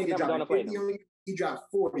we're talking about 50 on you, he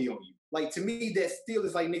dropped 40 on you. Like to me, that still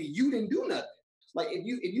is like, nigga, you didn't do nothing. Like if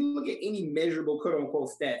you look at any measurable quote unquote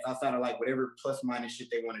stats outside of like whatever plus minus shit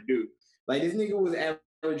they want to do, like this nigga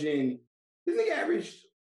averaged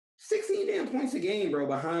 16 damn points a game, bro,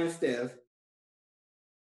 behind Steph.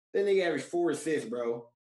 That nigga averaged 4 assists, bro.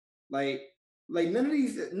 Like none of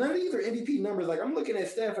these are MVP numbers. Like I'm looking at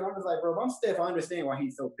Steph and I'm just like, bro, if I'm Steph, I understand why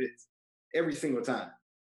he's so pissed every single time.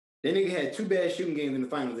 That nigga had 2 bad shooting games in the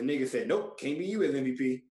finals. The nigga said, nope, can't be you as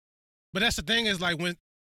MVP. But that's the thing is like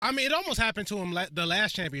it almost happened to him the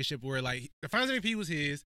last championship where like the finals MVP was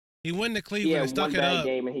his. He went to Cleveland and stuck it up.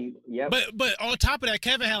 Game and But on top of that,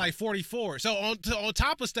 Kevin had like 44. So on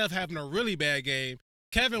top of Steph having a really bad game,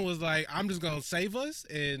 Kevin was like, I'm just gonna save us,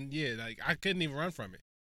 and yeah, like I couldn't even run from it.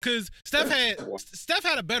 Because Steph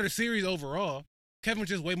had a better series overall. Kevin was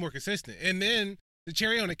just way more consistent. And then the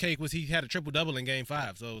cherry on the cake was he had a triple-double in Game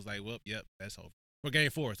 5. So it was like, well, yep, that's over. For Game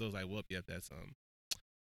 4, so it was like, well, yep, that's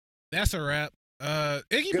a wrap.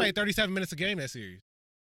 Iggy played 37 minutes a game that series.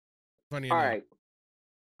 Funny enough. All right.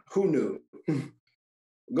 Who knew?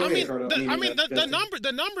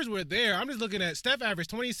 The numbers were there. I'm just looking at Steph averaged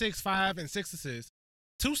 26, 5, and 6 assists,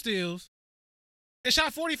 2 steals, and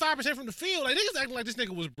shot 45% from the field. Like, niggas acting like this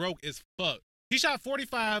nigga was broke as fuck. He shot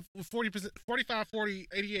 45 with 40%, 45, 40,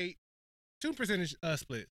 88, 2%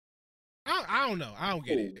 split. I don't know. I don't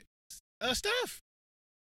get it. Steph.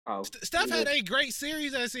 Steph had a great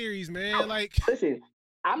series that series, man. Like, listen,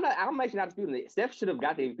 I'm actually not disputing it. Steph should have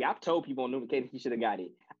got the MVP. I've told people on notification he should have got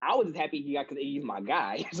it. I was just happy he got because he's my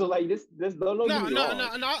guy. So like this no.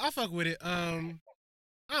 I fuck with it. I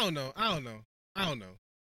don't know.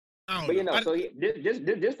 But you know, so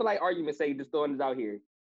just for like argument's sake, just throwing this out here.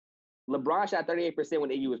 LeBron shot 38% when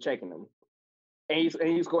Iggy was checking him, and he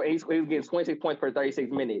was getting 26 points per 36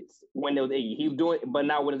 minutes when it was Iggy. He was doing, but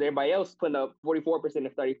now when everybody else putting up 44%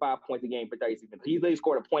 and 35 points a game per 36 minutes, he literally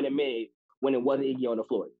scored a point a minute when it wasn't Iggy on the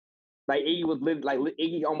floor. Like Iggy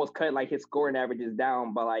Iggy almost cut like his scoring averages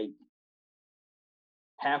down by like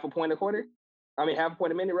half a point a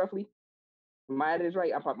minute roughly. My average is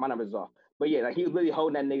right. My numbers is off. But yeah, like he was literally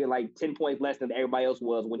holding that nigga like 10 points less than everybody else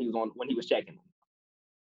was when he was checking.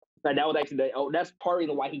 Like that was actually that's part of the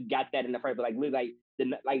reason why he got that in the first. But like literally,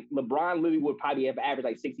 like LeBron literally would probably have averaged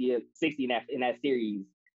like 60 in that series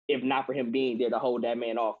if not for him being there to hold that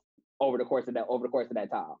man off over the course of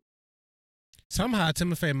that time. Somehow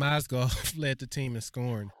Timofey Mozgov led the team in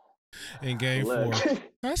scoring in Game 4.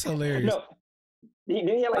 That's hilarious. No, didn't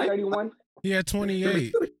he have like 31? He had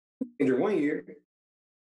 28. 1 year.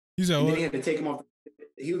 He's then they had to take him off.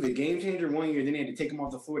 He was a game changer 1 year. Then they had to take him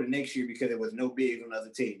off the floor the next year because there was no bigs on the other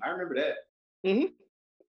team. I remember that. Mm-hmm.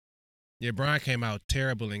 Yeah, Brian came out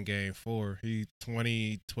terrible in Game 4. He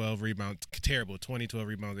 12 rebounds, terrible. 12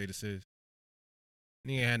 rebounds, 8 assists.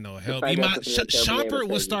 He ain't had no help. Shumpert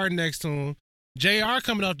was starting next to him. JR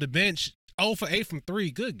coming off the bench, 0 for 8 from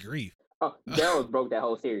 3. Good grief. Oh, Daryl broke that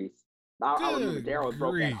whole series. I remember Daryl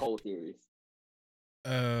broke that whole series.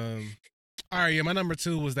 All right, yeah, my number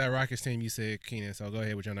 2 was that Rockets team you said, Keenan. So go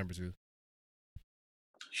ahead with your number 2.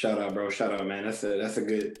 Shout out, bro. Shout out, man. That's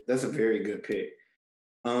a very good pick.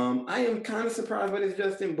 I am kind of surprised by this,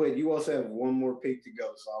 Justin, but you also have one more pick to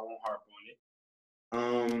go, so I won't harp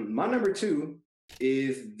on it. My number 2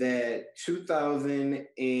 is that 2000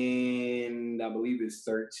 and I believe it's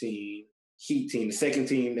 13 Heat team, the second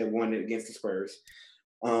team that won it against the Spurs.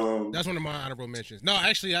 That's one of my honorable mentions. No,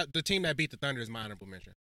 actually, the team that beat the Thunder is my honorable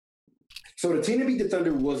mention. So the team that beat the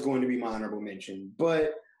Thunder was going to be my honorable mention,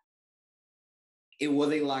 but it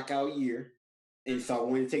was a lockout year, and so I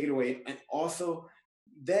wanted to take it away. And also,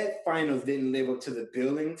 that finals didn't live up to the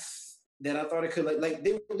billings that I thought it could. Like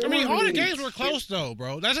all the games were close though,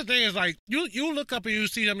 bro. That's the thing is like you look up and you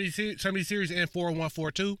see some of these series in 4-1,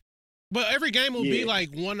 4-2, but every game will be like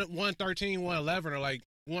 113, 111, or like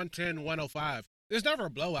 110, 105. It's never a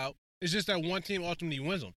blowout. It's just that one team ultimately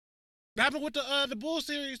wins them. That happened with the Bulls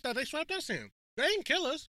series that they swept us in. They didn't kill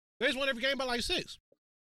us. They just won every game by like 6.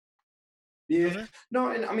 Yeah. Okay. No,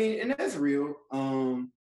 and I mean, and that's real.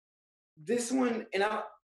 This one, and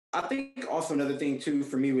I think also another thing too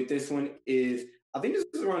for me with this one is I think this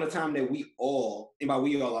is around the time that we all, and by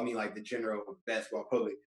we all I mean like the general basketball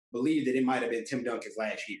public, believed that it might have been Tim Duncan's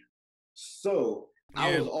last year. So yeah.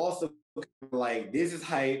 I was also like, this is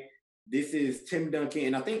hype. This is Tim Duncan,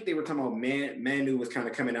 and I think they were talking about Manu was kind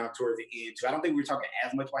of coming out towards the end too. I don't think we were talking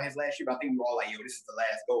as much about his last year, but I think we were all like, yo, this is the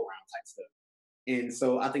last go around type stuff. And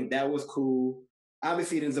so I think that was cool.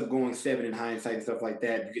 Obviously, it ends up going 7 in hindsight and stuff like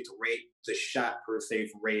that. You get to rate the shot per se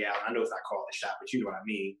for Ray Allen. I know it's not called a shot, but you know what I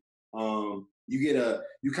mean.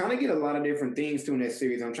 You kind of get a lot of different things too in that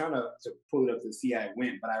series. I'm trying to pull it up to see how it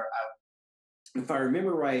went, but I if I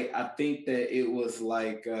remember right, I think that it was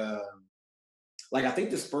like I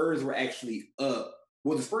think the Spurs were actually up.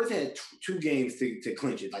 Well, the Spurs had 2 games to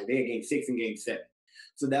clinch it. Like they had game 6 and game 7.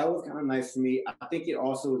 So that was kind of nice for me. I think it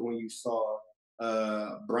also was when you saw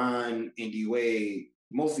Brian and D-Wade,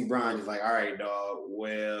 mostly Brian is like, all right, dog,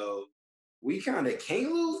 well, we kind of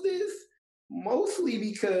can't lose this. Mostly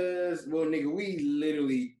because, well, nigga, we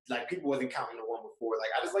literally, like, people wasn't counting the one before. Like,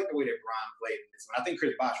 I just like the way that Brian played in this one. I think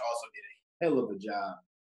Chris Bosh also did a hell of a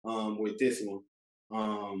job with this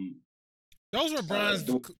one. Those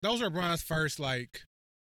were Brian's first, like,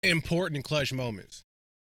 important clutch moments.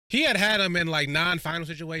 He had them in like non-final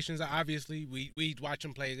situations. Obviously, we watched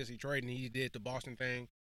him play against Detroit, and he did the Boston thing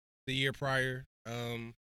the year prior.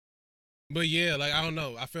 But yeah, like I don't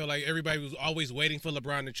know. I feel like everybody was always waiting for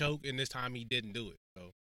LeBron to choke, and this time he didn't do it.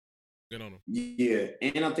 So good on him. Yeah,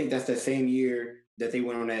 and I think that's that same year that they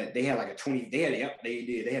went on that. They had like a 20. They had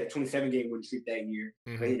a 27-game win streak that year.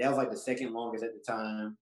 Mm-hmm. That was like the second longest at the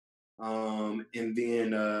time. And then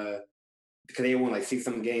because they won like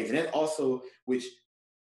 6-something games, and that also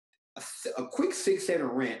a quick 6-7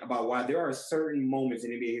 rant about why there are certain moments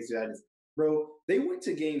in NBA history that bro, they went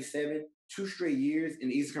to game 7 2 straight years in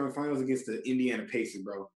the Eastern Conference Finals against the Indiana Pacers,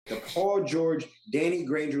 bro. The Paul George, Danny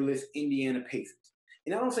Granger-less Indiana Pacers.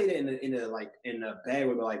 And I don't say that in a bad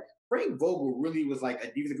way, but like Frank Vogel really was like a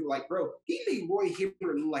defensive group. Like, bro, he made Roy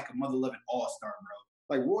Hibbert look like a mother-loving all-star,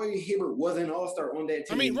 bro. Like Roy Hibbert was an all-star on that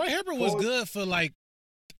team. I mean, Roy Hibbert was good for like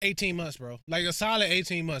 18 months, bro. Like a solid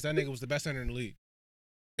 18 months. That nigga was the best center in the league.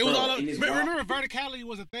 It was all remember verticality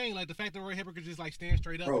was a thing. Like the fact that Roy Hibbert could just like stand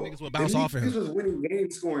straight up and niggas would bounce off of him. This was winning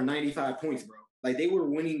games scoring 95 points, bro. Like they were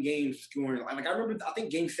winning games scoring. Like I remember, I think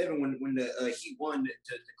game 7 when the Heat won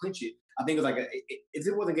to clinch it. I think it was like if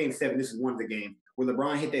it wasn't game 7, this is one of the games where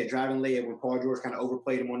LeBron hit that driving layup when Paul George kind of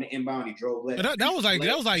overplayed him on the inbound. He drove left. That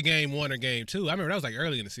was like game 1 or game 2. I remember that was like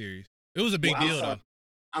early in the series. It was a big deal though.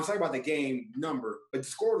 I'm sorry about the game number, but the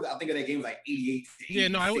score I think of that game was like 88. Yeah,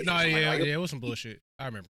 it was some bullshit. I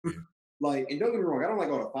remember. Yeah. Like, and don't get me wrong, I don't like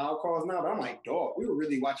all the foul calls now, but I'm like, dog, we were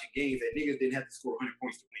really watching games that niggas didn't have to score 100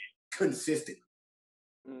 points to win consistently.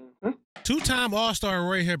 Mm-hmm. Two-time All-Star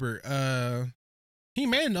Roy Hibbert. He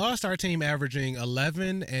made an All-Star team averaging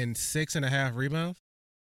 11 and 6.5 rebounds.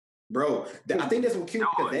 Bro, I think that's what killed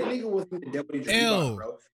because that nigga was in the double-digit rebound,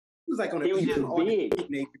 bro. He was like on an all-defensive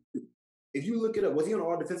team. If you look it up, was he on an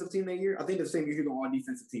all-defensive team that year? I think the same year he was on an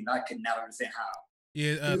all-defensive team. I could not understand how.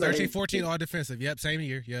 Yeah, 13-14 all-defensive. Yep, same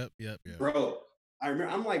year. Yep. Bro, I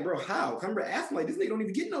remember, I'm like, bro, how? I remember asking, like, this nigga don't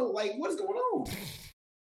even get no, like, what is going on?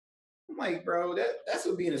 I'm like, bro, that's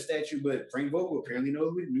what being a statue, but Frank Vogel apparently knew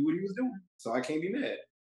what he was doing, so I can't be mad.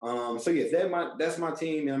 So yes, that's my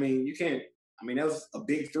team. And I mean, you can't. I mean, that was a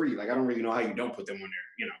big three. Like, I don't really know how you don't put them on there.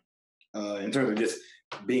 You know, in terms of just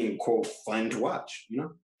being quote fun to watch. You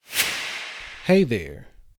know. Hey there,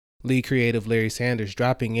 lead creative Larry Sanders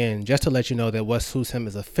dropping in just to let you know that What's Who's Him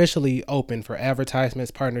is officially open for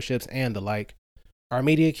advertisements, partnerships, and the like. Our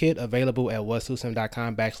media kit available at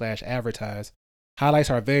what'swhoshim.com/advertise. Highlights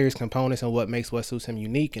our various components and what makes What's Who's Him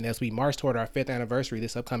unique. And as we march toward our 5th anniversary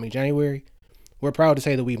this upcoming January, we're proud to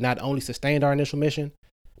say that we've not only sustained our initial mission,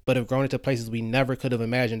 but have grown into places we never could have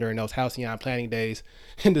imagined during those halcyon planning days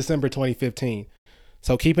in December 2015.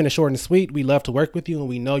 So keeping it short and sweet, we love to work with you and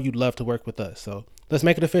we know you'd love to work with us. So let's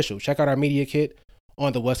make it official. Check out our media kit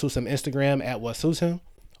on the What's Who's Him Instagram at What's Who's Him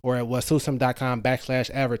or at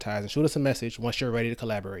what'swhoshim.com/advertise and shoot us a message once you're ready to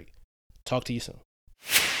collaborate. Talk to you soon.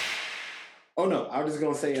 Oh no, I was just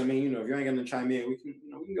gonna say, I mean, you know, if you ain't gonna chime in, we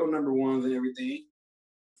can go number ones and everything.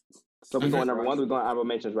 So we're going number ones, we're going honorable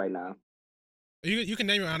mentions right now. You can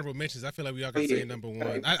name your honorable mentions. I feel like we all can say number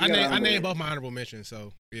one. I named both my honorable mentions,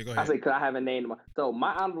 so yeah, go ahead. I say because I haven't named them. So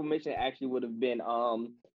my honorable mention actually would have been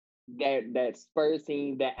that Spurs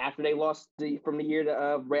team that after they lost from the year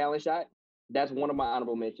to Ray Allen shot. That's one of my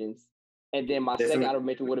honorable mentions. And then my second honorable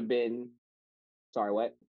mention would have been, sorry,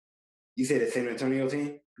 what? You said the San Antonio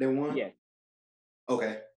team that won? Yeah.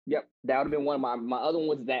 Okay. Yep, that would have been one of my other one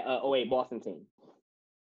was that 08 Boston team.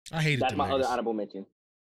 I hated that's my other honorable mention.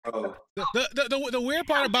 Oh. The weird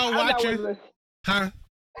part about watching, huh?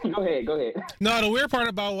 Go ahead. No, the weird part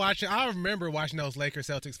about watching, I remember watching those Lakers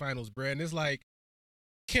Celtics finals, bro, and it's like,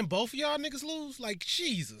 can both of y'all niggas lose? Like,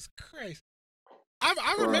 Jesus Christ.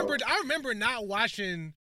 I remember not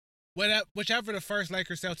watching whichever the first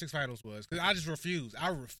Lakers Celtics finals was, because I just refused.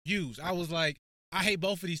 I was like, I hate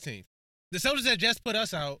both of these teams. The Celtics had just put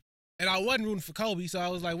us out, and I wasn't rooting for Kobe, so I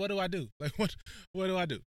was like, what do I do? Like, what do I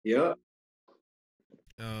do? Yeah.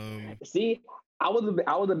 See, I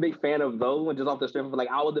was a big fan of those ones just off the strength of, like,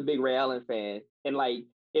 I was a big Ray Allen fan, and like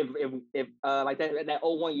if like that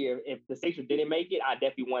 01 year, if the Sixers didn't make it, I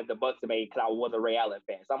definitely wanted the Bucks to make it because I was a Ray Allen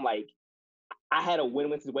fan. So I'm like, I had a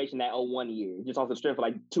win-win situation that 01 year just off the strength of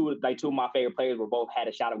like two of my favorite players were both had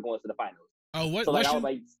a shot of going to the finals. Oh, what? So like I was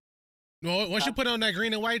like, once you put on that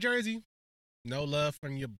green and white jersey, no love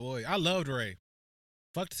from your boy. I loved Ray.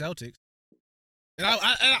 Fuck the Celtics. And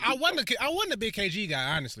I wasn't a big KG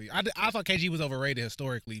guy, honestly. I thought KG was overrated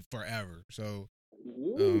historically forever. So,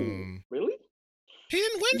 really? He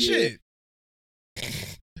didn't win shit.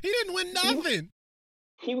 He didn't win nothing.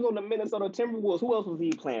 He was on the Minnesota Timberwolves. Who else was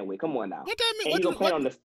he playing with? Come on now. What that mean? And he was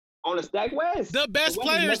playing on the Stack West. The best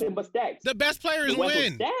players. But stacks. The best players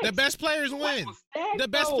win. The best players win. The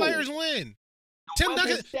best players win. Tim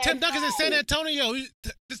Duncan's in San Antonio.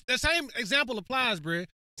 The same example applies, bro.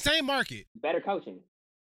 Same market. Better coaching.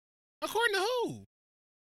 According to who?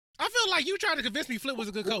 I feel like you tried to convince me Flip was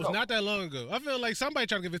a good coach not that long ago. I feel like somebody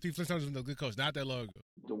tried to convince me Flip was a good coach not that long ago.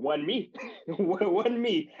 It wasn't me. It wasn't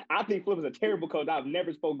me. I think Flip was a terrible coach. I've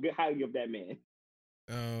never spoke good highly of that man.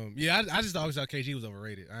 Yeah, I just always thought KG was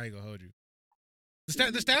overrated. I ain't gonna hold you. The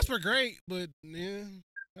stats were great, but yeah,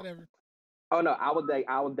 whatever. Oh no, I was that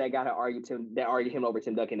guy that argued him over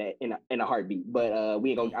Tim Duncan in a heartbeat. But we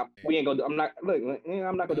ain't gonna. I'm not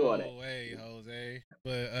gonna do all that. No way, Jose.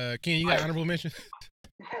 But Ken, you got honorable mention?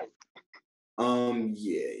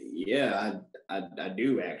 Yeah, I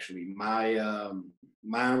do actually. My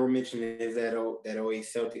honorable mention is that 08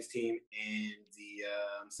 Celtics team and the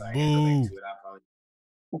I'm sorry, I go back to it. I probably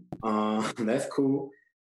that's cool.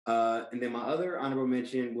 And then my other honorable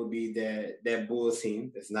mention would be that Bulls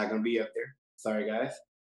team that's not gonna be up there. Sorry guys.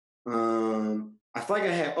 I feel like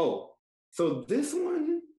I have so this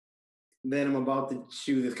one that I'm about to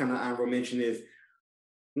choose as kind of honorable mention is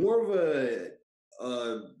more of a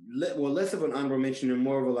less of an honorable mention and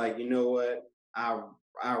more of a like, you know what, I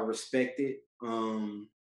respect it.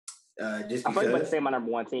 Just because I feel like about to say my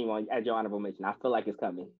number one team as your honorable mention. I feel like it's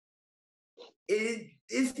coming.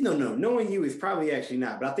 It's no. Knowing you is probably actually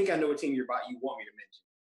not, but I think I know what team you want me to mention.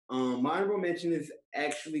 My honorable mention is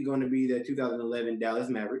actually going to be the 2011 Dallas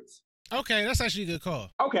Mavericks. Okay, that's actually a good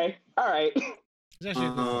call. Okay, all right.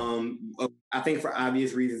 I think for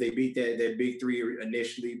obvious reasons they beat that big three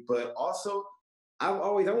initially, but also I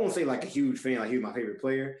won't say like a huge fan, like he was my favorite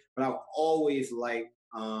player, but I've always liked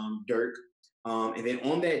Dirk. And then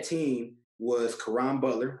on that team was Caron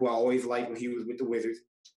Butler, who I always liked when he was with the Wizards.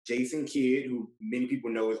 Jason Kidd, who many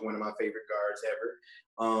people know is one of my favorite guards ever.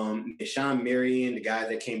 Sean Marion, the guy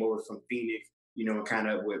that came over from Phoenix, you know, kind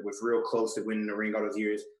of was real close to winning the ring all those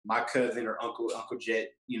years. My cousin or Uncle Jet,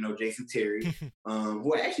 you know, Jason Terry,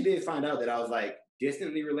 who I actually did find out that I was like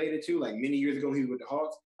distantly related to, like many years ago when he was with the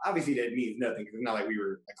Hawks. Obviously that means nothing because it's not like we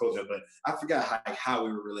were close enough, but I forgot how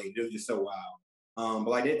we were related. It was just so wild. But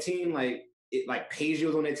like that team, like Page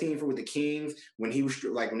was on that team with the Kings when he was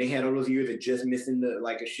like when they had all those years of just missing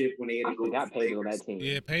a ship when they had to go to Page on that team.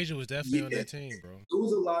 Yeah, Page was definitely on that team, bro. There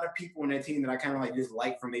was a lot of people on that team that I kind of like just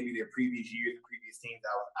liked from maybe their previous years, the previous teams.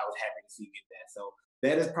 I was happy to see get that. So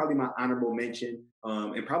that is probably my honorable mention,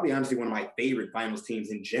 and probably honestly one of my favorite finals teams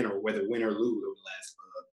in general, whether win or lose over the last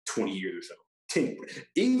 20 years or so.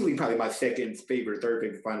 Easily probably my second favorite, third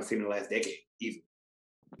favorite finals team in the last decade. Easily.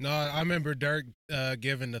 No, I remember Dirk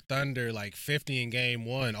giving the Thunder like 50 in game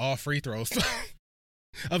one, all free throws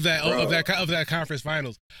of that conference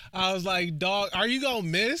finals. I was like, dog, are you gonna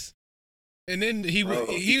miss? And then he would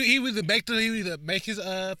make his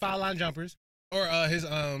foul line jumpers or his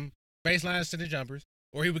baseline center jumpers,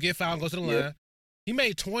 or he would get fouled and go to the line. He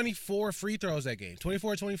made 24 free throws that game.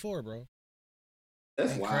 24, bro.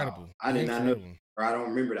 That's incredible. Wild. I did not know, or I don't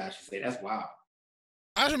remember that. I should say that's wild.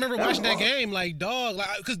 I just remember watching that game, like dog,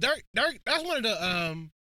 like because Dirk, that's one of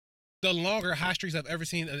the longer hot streaks I've ever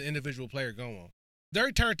seen an individual player go on.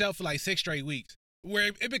 Dirk turned up for like 6 straight weeks,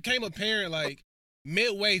 where it became apparent like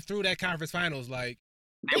midway through that conference finals, like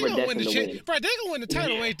they gonna win the shit, bro. They gonna win the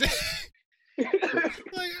title, like they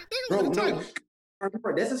gonna win the title.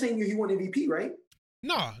 Bro, that's the same year he won MVP, right?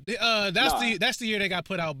 No, that's the year they got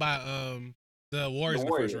put out by the Warriors in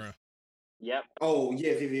the first round. Yep. Oh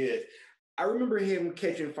yes. I remember him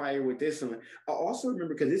catching fire with this one. I also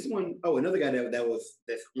remember because this one, another guy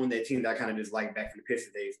that's on that team that I kind of just liked back from the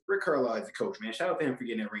Pistons days. Rick Carlisle is the coach, man. Shout out to him for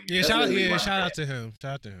getting that ring. Yeah, shout out to him.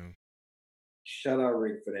 Shout out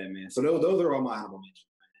Rick for that, man. So those are all my honorable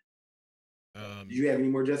mentions. Did you have any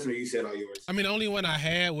more, Justin, or you said all yours? I mean, the only one I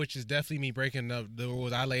had, which is definitely me breaking up the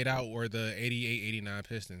rules I laid out, were the 88-89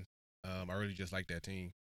 Pistons. I really just like that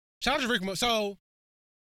team. Shout out to Rick. So,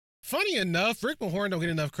 funny enough, Rick Mahorn don't get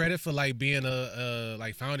enough credit for like being a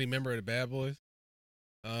like founding member of the Bad Boys.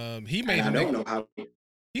 He made them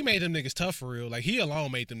niggas tough for real. Like he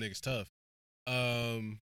alone made them niggas tough.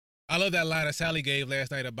 I love that line that Sally gave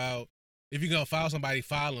last night about if you're gonna foul somebody,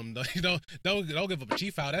 foul them. Don't give up a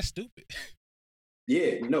cheap foul. That's stupid.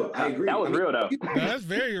 Yeah, no, I agree. That was real though. No, that's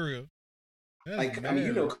very real. I mean,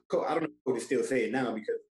 you know, I don't know if coaches still say it now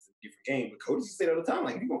because it's a different game, but coaches say it all the time.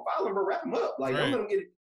 Like, if you're gonna foul him, bro, wrap him up. Like, don't let him get.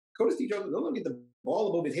 Coaches teach don't let him get the ball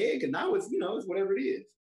above his head because now it's it's whatever it is.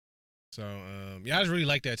 So I just really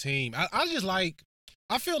like that team. I just like.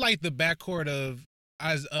 I feel like the backcourt of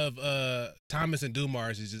Thomas and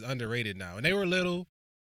Dumars is just underrated now, and they were little.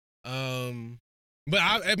 But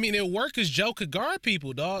I mean, it worked because Joe could guard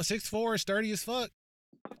people, dog. 6'4", sturdy as fuck.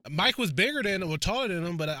 Mike was bigger than him, or taller than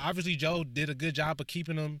him, but obviously Joe did a good job of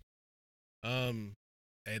keeping him,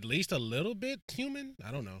 at least a little bit human.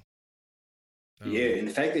 I don't know. Yeah, and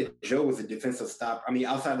the fact that Joe was a defensive stopper. I mean,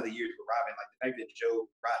 outside of the years with Rodman, like the fact that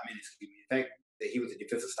the fact that he was a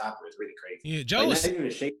defensive stopper is really crazy. Yeah, Joe was not even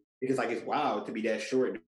a shape because like it's wild to be that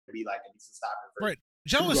short to be like a decent stopper. Right.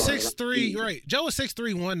 Joe was 6'3", right. Joe was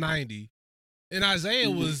 6'3", 190. And Isaiah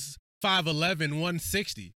was 5'11",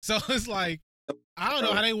 160. So it's like, I don't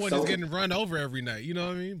know how they weren't just getting run over every night. You know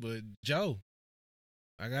what I mean? But Joe,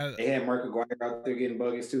 they had Mark Aguirre out there getting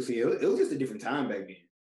buckets too. So it was just a different time back then.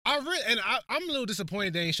 I'm a little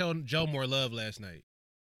disappointed they ain't showed Joe more love last night.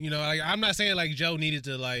 You know, like, I'm not saying like Joe needed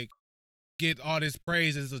to like get all this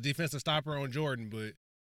praise as a defensive stopper on Jordan, but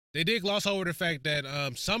they did gloss over the fact that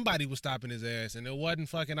somebody was stopping his ass, and it wasn't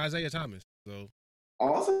fucking Isaiah Thomas. So I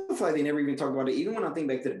also feel like they never even talked about it. Even when I think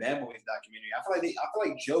back to the Bad Boys documentary, I feel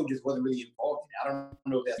like Joe just wasn't really involved in it. I don't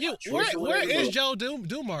know if that's where is Joe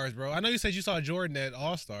Dumars, bro? I know you said you saw Jordan at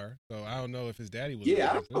All-Star, so I don't know if his daddy was. Yeah,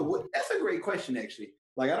 I don't know. That's a great question, actually.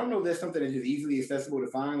 Like, I don't know if that's something that's just easily accessible to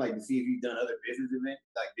find, like to see if you've done other business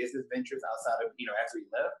ventures outside of after he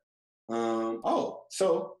left.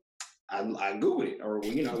 So I Googled it or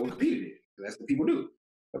Wikipedia'd it. That's what people do.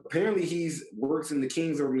 Apparently, he works in the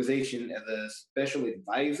Kings organization as a special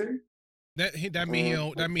advisor. That mean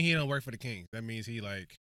he don't work for the Kings. That means he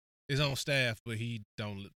like his own staff, but he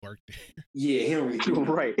don't work there. Yeah, he don't really do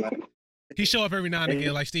Right. He show up every now and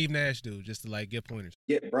again like Steve Nash do, just to like get pointers.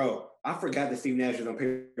 Yeah, bro. I forgot that Steve Nash was on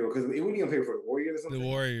payroll because it wasn't on payroll for the Warriors or The something.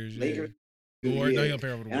 Warriors, Lakers. The Warriors, no, Yeah. he on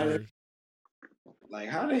payroll for the And I was Warriors. like,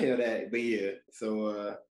 how the hell that? But yeah,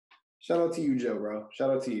 so shout out to you, Joe, bro.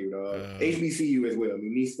 Shout out to you, dog. HBCU as well. I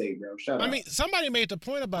mean, East State, bro. Shout out. I mean, somebody made the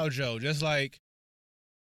point about Joe, just like,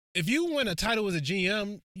 if you win a title as a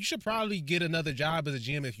GM, you should probably get another job as a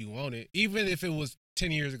GM if you want it, even if it was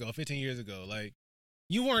 10 years ago, 15 years ago. Like,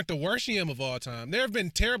 you weren't the worst GM of all time. There have been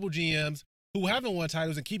terrible GMs who haven't won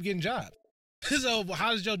titles and keep getting jobs. So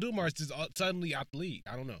how does Joe Dumars just suddenly out the league?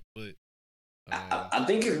 I don't know, but I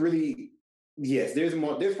think it's really yes. There's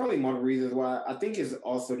probably more reasons why. I think it's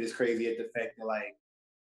also just crazy at the fact that like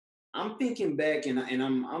I'm thinking back and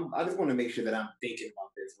I just want to make sure that I'm thinking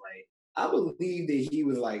about this. Like I believe that he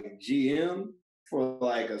was like GM for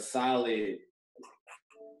like a solid.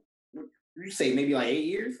 You say maybe like 8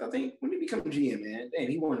 years, I think. When did he become GM, man? Damn,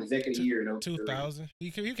 he won executive year in 2000. He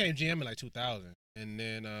became GM in like 2000, and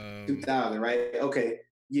then 2000, right? Okay,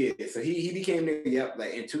 yeah. So he became there. Yep,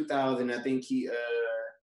 like in 2000. I think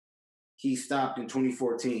he stopped in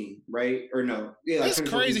 2014, right? Or no? Yeah, like it's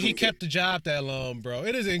crazy he 2014. kept the job that long, bro.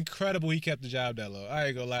 It is incredible he kept the job that long. I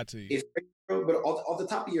ain't gonna lie to you. It's crazy, bro, but off the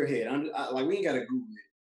top of your head, like we ain't gotta Google it,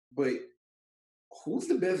 but who's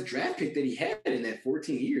the best draft pick that he had in that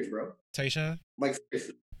 14 years, bro? Tayshaun? Like,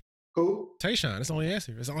 seriously. Who? Tayshaun. That's the only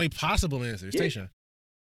answer. It's the only possible answer. It's Yeah. Tayshaun.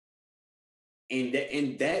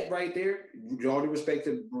 And that right there, with all due respect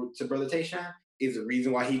to Brother Tayshaun, is the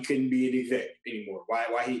reason why he couldn't be an exec anymore.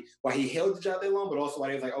 Why he held the job that long, but also why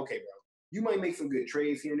he was like, okay, bro, you might make some good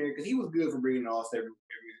trades here and there, because he was good for bringing an all-star every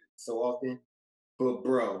so often. But,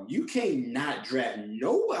 bro, you can't not draft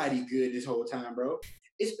nobody good this whole time, bro.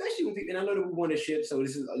 Especially when people, and I know that we won a ship, so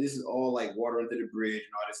this is all like water under the bridge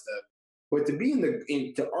and all this stuff. But to be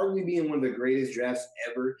to arguably be in one of the greatest drafts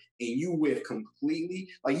ever, and you whiff completely,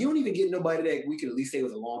 like you don't even get nobody that we could at least say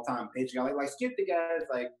was a long time bench guy. Like skip the guys,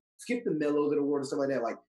 like skip the Melos of the world and stuff like that.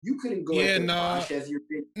 Like you couldn't go Yeah, after no. Bosh as your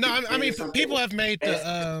bench. No, I mean, Something. people have made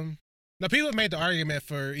the people have made the argument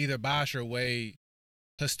for either Bosh or Wade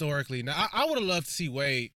historically. Now, I would have loved to see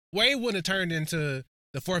Wade. Wade wouldn't have turned into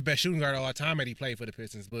the fourth best shooting guard of all time had he played for the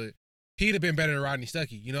Pistons, but he'd have been better than Rodney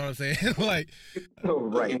Stuckey. You know what I'm saying? Like, Oh,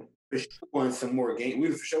 right. For sure want some more games. We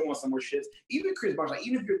for sure want some more shits. Even Chris Bosh, like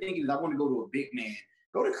even if you're thinking that I want to go to a big man,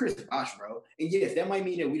 go to Chris Bosh, bro. And yes, that might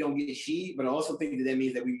mean that we don't get Sheed, but I also think that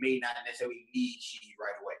means that we may not necessarily need Sheed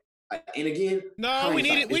right away. And again, no, we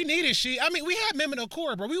needed Sheed. I mean, we had Memo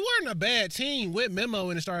Core, bro. We weren't a bad team with Memo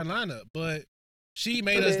in the starting lineup, but she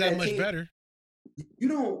made us that much better. You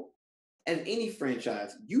don't, as any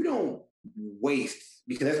franchise, you don't waste,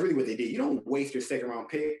 because that's really what they did. You don't waste your second round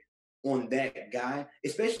pick on that guy,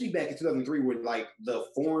 especially back in 2003 when like the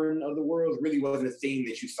foreign of the world really wasn't a thing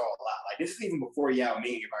that you saw a lot. Like this is even before Yao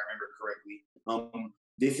Ming, if I remember correctly.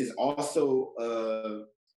 This is also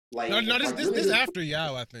this is after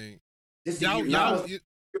Yao, I think. This is Yao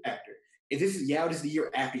after. If this is Yao, this is the year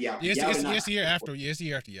after Yao. Yes, it's the year after. Yes, the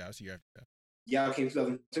year after Yao. It's the year after Yao. Yao came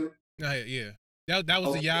 2002. Yeah. That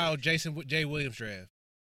was the Yao Jason J. Williams draft.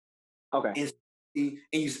 Okay. And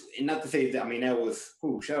not to say that, I mean, that was,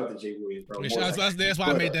 shout out to Jay Williams, bro. That's why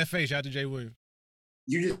I made that face. Shout out to Jay Williams.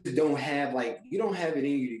 You just don't have, you don't have it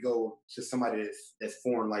in you to go to somebody that's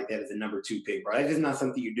foreign like that as a number 2 pick, bro. That's just not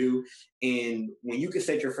something you do. And when you can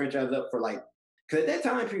set your franchise up for, because at that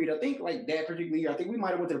time period, I think, that particular year, I think we might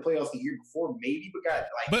have went to the playoffs the year before, maybe,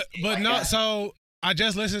 but got, so I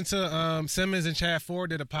just listened to Simmons and Chad Ford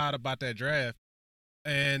did a pod about that draft.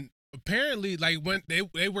 And apparently, when they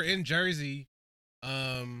were in Jersey,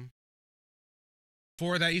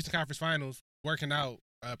 for that Eastern Conference Finals, working out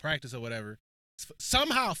practice or whatever,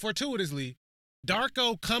 somehow fortuitously,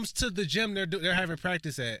 Darko comes to the gym they're having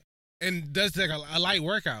practice at and does a light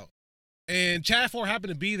workout, and Chad Ford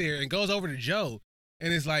happened to be there and goes over to Joe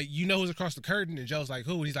and is like, you know who's across the curtain? And Joe's like,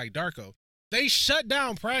 who? And he's like, Darko. They shut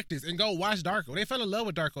down practice and go watch Darko. They fell in love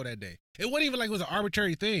with Darko that day. It wasn't even like it was an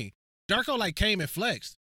arbitrary thing. Darko came and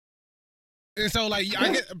flexed. And so,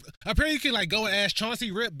 apparently you can, go and ask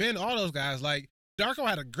Chauncey, Rip, Ben, all those guys. Darko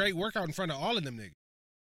had a great workout in front of all of them niggas.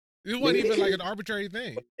 It wasn't even, an arbitrary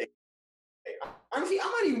thing. Honestly, I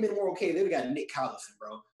might even been more okay. They would have got Nick Collison,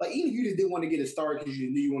 bro. Even if you just didn't want to get a start because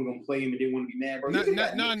you knew you weren't going to play him and didn't want to be mad, bro.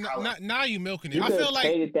 Now you milking it. You I feel like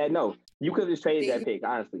traded that. No, you could have just traded that pick,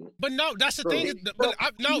 honestly. But no, that's the thing.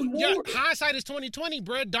 Hindsight is 2020,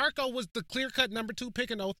 bro. Darko was the clear-cut number 2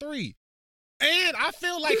 pick in 2003. And I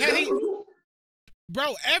feel like had he...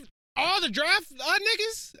 Bro, All the draft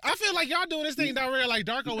niggas, I feel like y'all doing this thing down there like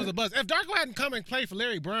Darko was a buzz. If Darko hadn't come and played for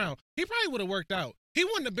Larry Brown, he probably would have worked out. He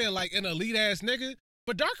wouldn't have been like an elite ass nigga,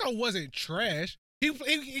 but Darko wasn't trash.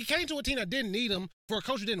 He came to a team that didn't need him for a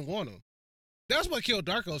coach who didn't want him. That's what killed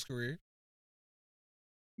Darko's career.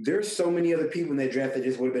 There's so many other people in that draft that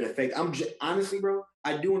just would have been affected. Honestly, bro,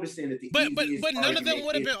 I do understand that but none of them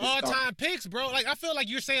would have been all-time picks, bro. Like I feel like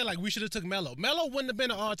you're saying like we should have took Melo. Melo wouldn't have been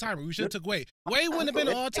an all-timer. We should have took Wade. Wade wouldn't have been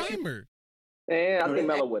an all-timer. Yeah, I think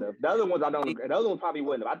Melo would have. The other ones I don't agree. The other ones probably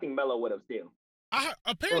wouldn't have. I think Melo would have still.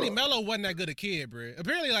 Apparently Melo wasn't that good a kid, bro.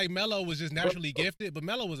 Apparently like Melo was just naturally gifted, but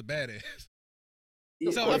Melo was a badass.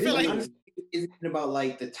 So I feel like it's about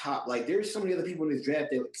like the top. Like there's so many other people in this draft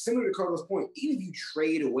that, like, similar to Carlos' point, even if you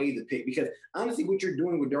trade away the pick, because honestly, what you're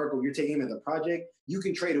doing with Darko, you're taking him as a project, you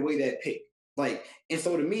can trade away that pick. Like, and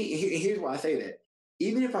so to me, here's why I say that.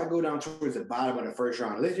 Even if I go down towards the bottom of the first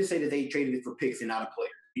round, let's just say that they traded it for picks and not a player.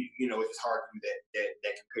 You know, it's just hard to do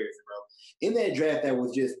that comparison, bro. In that draft, that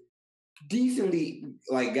was just decently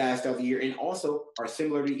like guys throughout the year, and also are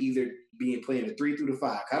similar to either being playing the 3 through the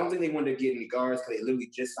 5. I don't think they wanted to get any guards because they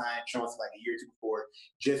literally just signed Chauncey like a year or two before,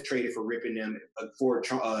 just traded for ripping them for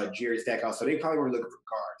Jerry Stackhouse. So they probably weren't looking for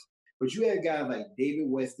guards. But you had guys like David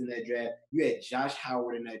West in that draft. You had Josh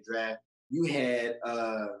Howard in that draft. You had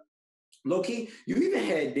low-key, you even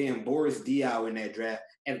had damn Boris Diaw in that draft,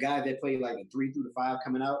 and guys that played like a 3 through the 5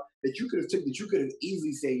 coming out that you could have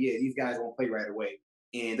easily said, yeah, these guys won't play right away.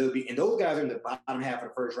 And those guys are in the bottom half of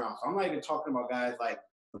the first round. So I'm not even talking about guys like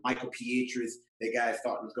Michael Pietras that guys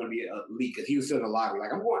thought was going to be a leak because he was still in the lottery.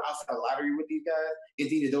 Like, I'm going outside the lottery with these guys.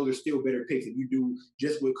 It's either those are still better picks if you do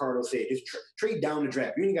just what Carlos said. Just trade down the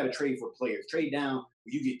draft. You ain't got to trade for players. Trade down.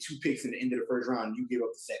 You get 2 picks in the end of the first round and you give up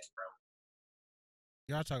the second, bro.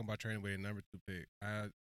 Y'all talking about trading away the number 2 pick.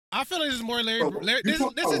 I feel like this is more Larry. Bro, this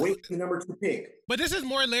is the number 2 pick. But this is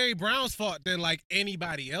more Larry Brown's fault than like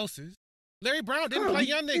anybody else's. Larry Brown didn't play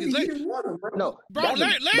young niggas. No, bro.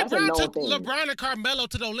 Larry Brown took LeBron and Carmelo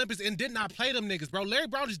to the Olympics and did not play them niggas, bro. Larry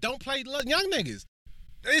Brown just don't play young niggas.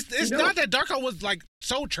 It's not that Darko was like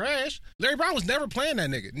so trash. Larry Brown was never playing that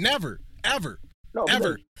nigga. Never, ever. No,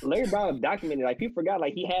 ever. Larry Brown is documented. Like people forgot,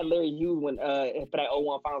 like he had Larry Hughes when for that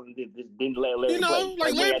 01 finals and just didn't let Larry play.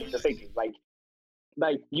 Like Larry, the Sixers.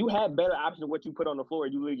 Like you had better options of what you put on the floor.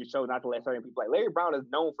 You really just chose not to let certain people play. Larry Brown is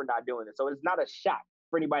known for not doing it, so it's not a shock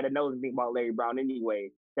for anybody that knows anything about Larry Brown anyway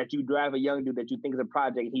that you drive a young dude that you think is a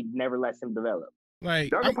project. He never lets him develop.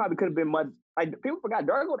 Like Darko probably could have been much. Like people forgot,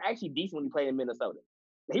 Darko actually decently played in Minnesota.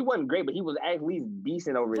 He wasn't great, but he was at least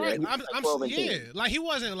decent over there. Like he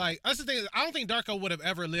wasn't like that's the thing. I don't think Darko would have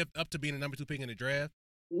ever lived up to being a number 2 pick in the draft.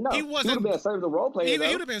 No, he wasn't. He would have been a serviceable role player. He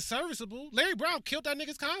would have been serviceable. Larry Brown killed that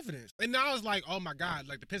nigga's confidence, and now it's like, oh my god,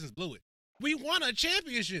 like the Pistons blew it. We won a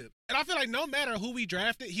championship, and I feel like no matter who we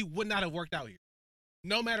drafted, he would not have worked out here.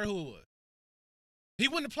 No matter who it was, he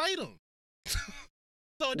wouldn't have played him.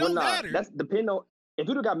 So it don't matter. That's depending on. If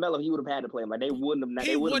you'd have got Melo, he would have had to play him. Like they wouldn't have.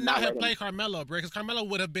 He would not have played Carmelo, bro, because Carmelo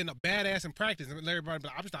would have been a badass in practice, and Larry Brown would be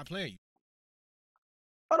like, I'm just not playing you.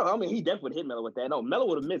 Oh no, I mean he definitely would hit Melo with that. No, Melo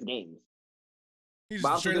would have missed games.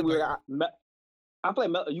 But I play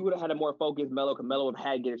Melo. You would have had a more focused Melo, because Melo would have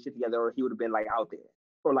had to get his shit together, or he would have been like out there,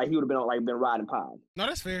 or like he would have been riding pod. No,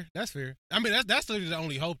 that's fair. That's fair. I mean, that's literally the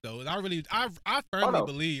only hope, though. I firmly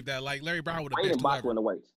believe that like Larry Brown would have been. Wade and Bosh wouldn't have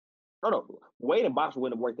worked. No, Wade and Bosh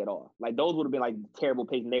wouldn't have worked at all. Like those would have been like terrible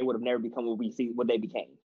picks, and they would have never become what they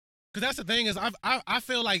became. Because that's the thing is, I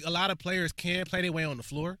feel like a lot of players can play their way on the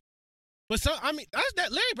floor. But so I mean,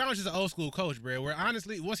 Larry Brown was just an old school coach, bro. Where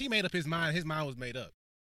honestly, once he made up his mind was made up.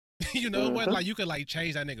 You know what? Like you could like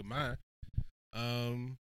change that nigga mind.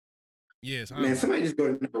 Yes. Man, somebody just go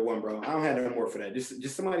to number 1, bro. I don't have no more for that.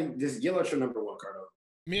 Just somebody just yell out your number 1, Cardo.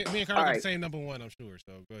 Me and Cardo got the same number 1, I'm sure.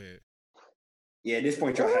 So go ahead. Yeah, at this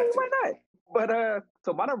point y'all have to. Why not? But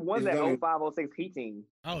so my number 1's that 05-06 Heat team.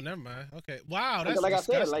 Oh, never mind. Okay. Wow, that's like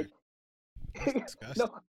disgusting. I said, like that's disgusting.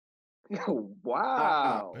 No.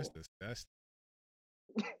 Wow. That's disgusting.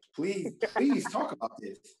 Please talk about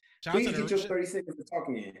this. Please teach us 30 seconds of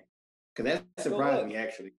talking in. Because that surprised me,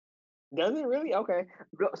 actually. Does it really? Okay.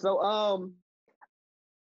 So,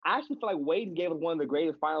 I actually feel like Wade gave us one of the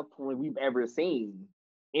greatest finals we've ever seen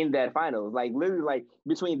in that finals. Like, literally, like,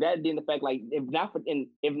 between that and the fact, like, if not,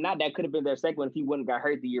 that could have been their second one if he wouldn't got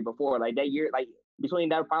hurt the year before. Like, that year, like, between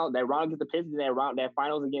that final, that round against the Pistons and that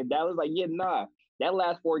finals against Dallas, like, yeah, nah. That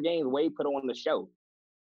last 4 games, Wade put on the show.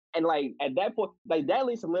 And like at that point, like that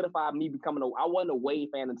really solidified me becoming I wasn't a Wade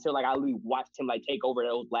fan until like I really watched him like take over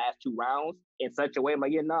those last 2 rounds in such a way. I'm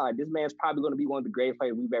like, yeah, nah, this man's probably going to be one of the greatest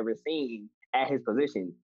players we've ever seen at his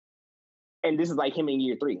position. And this is like him in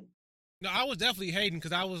year 3. No, I was definitely hating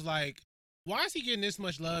because I was like, why is he getting this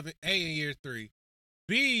much love in year 3?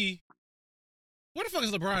 B, where the fuck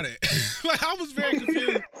is LeBron at? Like, I was very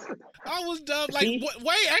confused. I was dumb. Like,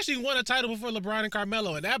 Wade actually won a title before LeBron and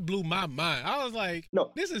Carmelo, and that blew my mind. I was like,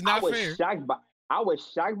 no, this is not fair. I was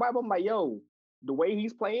shocked by him. I'm like, yo, the way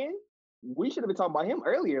he's playing, we should have been talking about him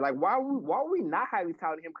earlier. Like, why were we not highly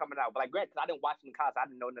touting him coming out? But like, granted, I didn't watch him in college. I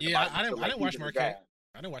didn't know nothing about him. I didn't watch Marquette.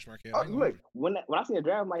 I didn't watch Marquette. Look, when I seen the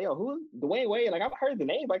draft, I'm like, yo, who's Dwayne Wade? Like, I've heard the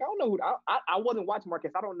name. Like, I don't know who. I wasn't watching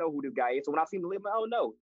Marquette. So I don't know who this guy is. So when I seen him live, I don't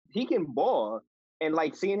know. He can ball, and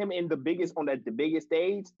like seeing him in the biggest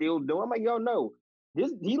stage, still doing. I'm like, yo, no, he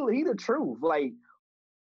the truth. Like,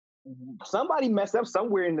 somebody messed up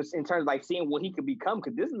somewhere in terms of like seeing what he could become,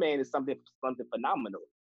 because this man is something phenomenal.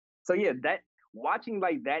 So yeah, that watching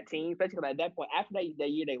like that team, especially at that point after that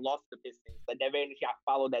year they lost to the Pistons, like that very next year I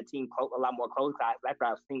followed that team a lot more closely after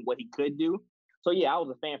I've seen what he could do. So yeah, I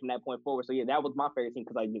was a fan from that point forward. So yeah, that was my favorite team,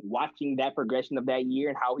 because like watching that progression of that year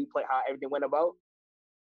and how he played, how everything went about,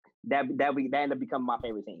 that ended up becoming my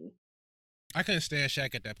favorite team. I couldn't stand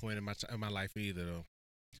Shaq at that point in my life either, though.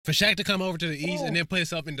 For Shaq to come over to the East and then put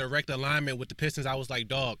himself in direct alignment with the Pistons, I was like,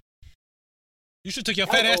 dog, you should took your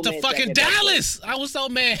fat ass to fucking Dallas. I was so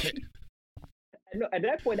mad. No, at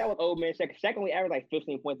that point, that was old man Shaq. Shaq only averaged like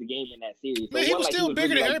 15 points a game in that series. So man, he was still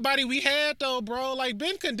bigger than everybody we had, though, bro. Like,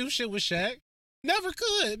 Ben couldn't do shit with Shaq. Never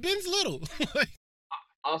could. Ben's little.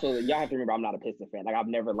 Also, y'all have to remember, I'm not a Pistons fan. Like, I've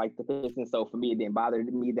never liked the Pistons, so for me, it didn't bother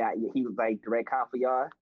me that he was like direct comp for y'all.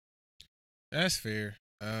 That's fair.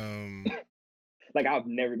 Like, I've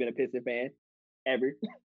never been a Pistons fan, ever.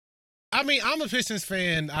 I mean, I'm a Pistons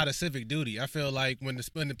fan out of civic duty. I feel like when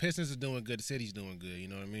the Pistons are doing good, the city's doing good. You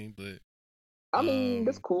know what I mean? But I mean,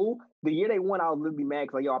 that's cool. The year they won, I was literally mad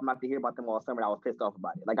because like, yo, I'm not to hear about them all summer. And I was pissed off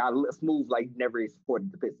about it. Like, Smooth like never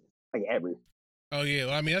supported the Pistons, like ever. Oh yeah,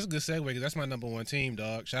 well, I mean that's a good segue because that's my number one team,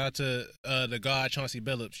 dog. Shout out to the god Chauncey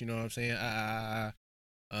Billups. You know what I'm saying?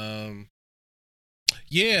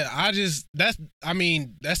 Yeah, that's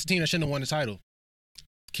the team that shouldn't have won the title.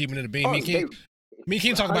 Keeping it a beam. Me and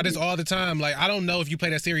King talk about this all the time. Like, I don't know if you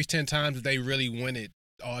play that series 10 times, if they really win it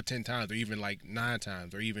all 10 times, or even like 9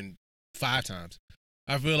 times, or even 5 times.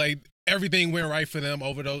 I feel like everything went right for them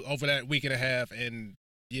over that week and a half, and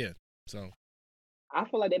yeah, so. I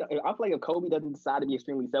feel like if Kobe doesn't decide to be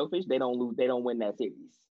extremely selfish, they don't win that series.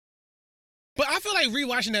 But I feel like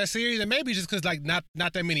rewatching that series, and maybe just because like not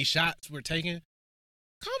that many shots were taken,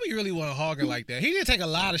 Kobe really wasn't hogging like that. He didn't take a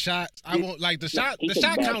lot of shots. I won't like the shot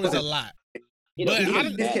count is a lot. He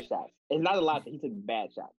took bad shots. It's not a lot. He took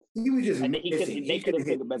bad shots. He was just they could have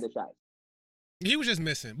taken better shots. He was just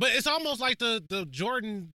missing. But it's almost like the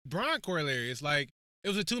Jordan Bron corollary. It's like it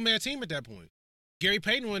was a 2-man team at that point. Gary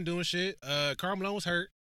Payton wasn't doing shit. Karl Malone was hurt.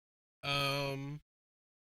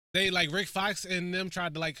 They like Rick Fox and them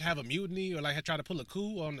tried to like have a mutiny or like had tried to pull a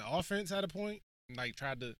coup on the offense at a point. And, like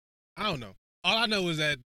tried to, I don't know. All I know is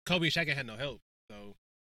that Kobe and Shaq had no help. So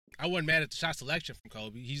I wasn't mad at the shot selection from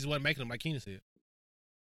Kobe. He just wasn't making them like Keenan said.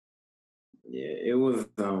 Yeah, it was.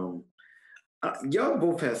 Y'all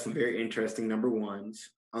both had some very interesting number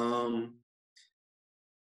ones. I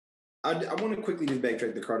want to quickly just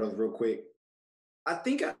backtrack the Cardinals real quick. I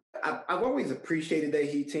think I've always appreciated that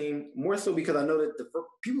Heat team, more so because I know that the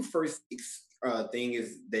people's first thing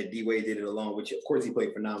is that D-Wade did it alone, which of course he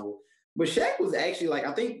played phenomenal. But Shaq was actually like,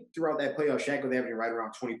 I think throughout that playoff, Shaq was averaging right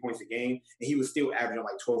around 20 points a game, and he was still averaging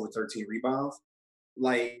like 12 or 13 rebounds.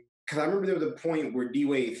 Like, because I remember there was a point where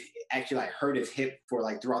D-Wade actually like hurt his hip for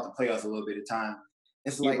like throughout the playoffs a little bit of time.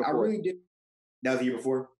 And so like, I really did. That was the year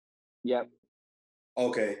before? Yep.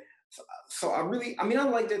 Okay. So I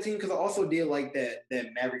like that team because I also did like that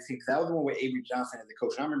Mavericks team because that was the one with Avery Johnson as the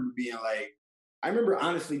coach. And I remember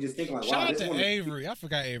honestly just thinking like, shout out to Avery. I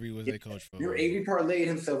forgot Avery was their coach for. Avery parlayed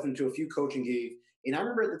himself into a few coaching gigs. And I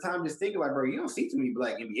remember at the time just thinking like, bro, you don't see too many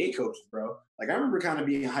black NBA coaches, bro. Like I remember kind of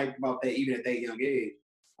being hyped about that even at that young age.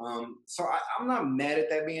 So I'm not mad at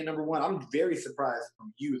that being number one. I'm very surprised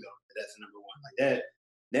from you though that that's number one. Like that.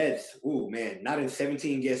 That's, not in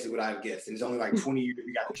 17 guesses would I have guessed. And it's only like 20 years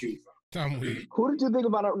we got to choose from. Who did you think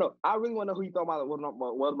about? No, I really want to know who you thought about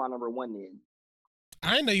was my number one then.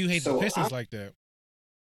 I didn't know you hate the Pistons like that.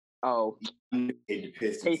 Oh. I knew the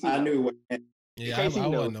Pistons. I knew what. Yeah, I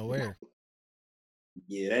wasn't aware.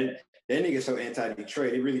 Yeah, that nigga's so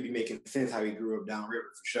anti-Detroit. It really be making sense how he grew up downriver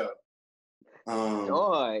for sure.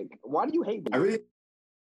 Dog, why do you hate them?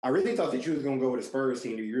 I really thought that you was going to go with the Spurs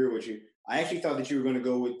team to be real with you. I actually thought that you were going to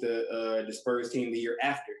go with the Spurs team the year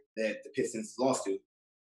after that the Pistons lost to.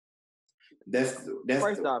 That's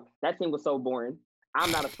first off, that team was so boring.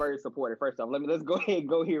 I'm not a Spurs supporter. First off, let's go ahead and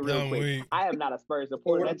go here real quick. Wait. I am not a Spurs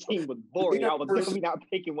supporter. That team was boring. I was definitely not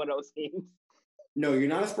picking one of those teams. No, you're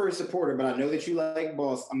not a Spurs supporter, but I know that you like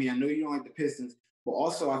Boston. I mean, I know you don't like the Pistons, but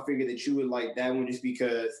also I figured that you would like that one just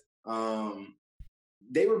because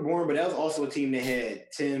they were born. But that was also a team that had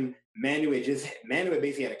Tim Manuel. Manuel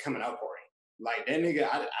basically had a coming out party. Like that nigga,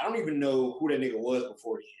 I don't even know who that nigga was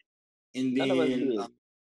before then. And then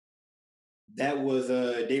that was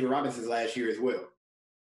David Robinson's last year as well.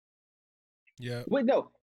 Yeah. Wait,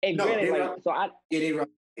 no. And No, granted, David like, Robinson. so I Yeah, David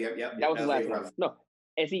Robinson. Yep. that was his last David one. Robinson. No,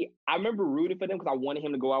 and see, I remember rooting for them because I wanted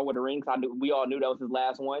him to go out with a ring. Because we all knew that was his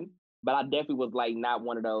last one. But I definitely was like not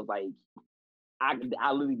one of those like I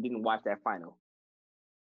literally didn't watch that final.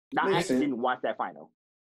 I actually didn't watch that final.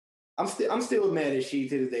 I'm still mad at Sheed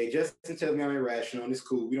to this day. Justin tells me I'm irrational, and it's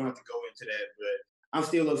cool. We don't have to go into that, but I'm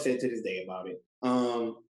still upset to this day about it.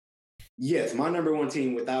 Yes, my number one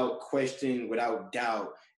team, without question, without doubt,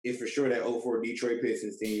 is for sure that 04 Detroit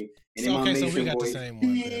Pistons team. And So, in my okay, so we Mason got the boys, same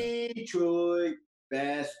one, man. Detroit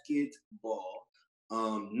basketball.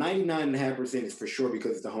 99.5% is for sure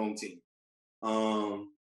because it's the home team.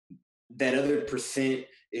 That other percent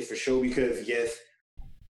is for sure because, yes,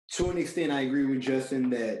 to an extent, I agree with Justin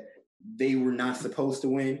that they were not supposed to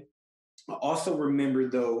win. I also remember,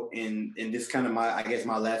 though, and this kind of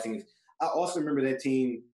my last thing is, I also remember that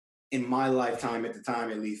team in my lifetime, at the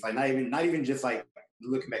time at least, like not even just like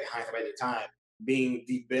looking back hindsight at the time, being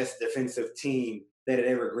the best defensive team that had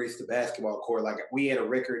ever graced the basketball court. Like we had a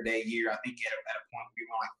record that year, I think at a point we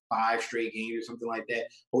won like 5 straight games or something like that,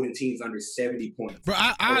 holding teams under 70 points. Bro,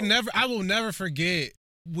 I will never forget.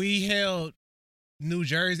 We held New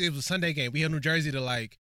Jersey. It was a Sunday game. We held New Jersey to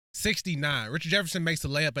like 69. Richard Jefferson makes the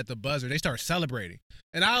layup at the buzzer. They start celebrating,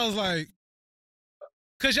 and I was like,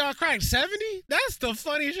 "Cause y'all cracked 70? That's the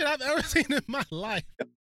funniest shit I've ever seen in my life."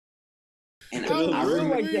 And I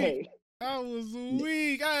remember like that. I was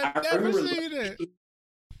weak. I had I never remember seen it.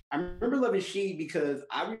 I remember loving Sheed because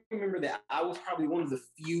I remember that I was probably one of the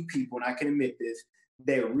few people, and I can admit this,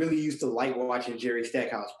 that really used to like watching Jerry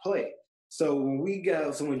Stackhouse play. So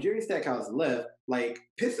when Jerry Stackhouse left, like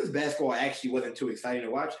Pistons basketball actually wasn't too exciting to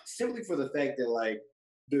watch, simply for the fact that like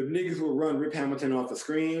the niggas would run Rip Hamilton off the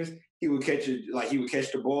screens. He would catch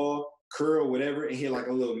the ball, curl, whatever, and hit like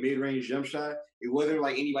a little mid-range jump shot. It wasn't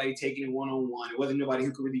like anybody taking it one-on-one. It wasn't nobody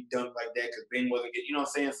who could really dunk like that because Ben wasn't getting, you know what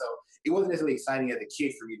I'm saying? So it wasn't necessarily exciting as a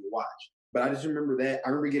kid for me to watch. But I just remember that. I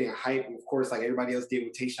remember getting hype, of course, like everybody else did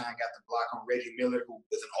when Tayshaun got the block on Reggie Miller, who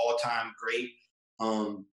was an all-time great.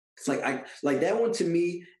 It's like that one to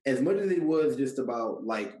me, as much as it was just about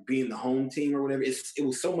like being the home team or whatever, it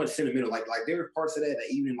was so much sentimental. Like there were parts of that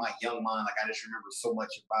even in my young mind, like I just remember so much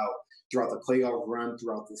about throughout the playoff run,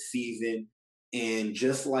 throughout the season, and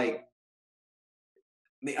just like,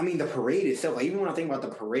 I mean, the parade itself. Like even when I think about the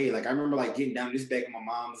parade, like I remember like getting down this back. My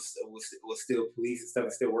mom was still police and stuff,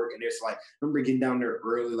 and still working there. So like, I remember getting down there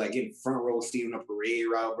early, like getting front row seat on a parade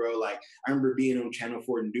route, bro. Like I remember being on Channel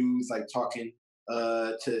 4 News, like talking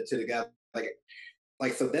to the guy,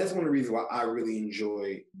 like so. That's one of the reasons why I really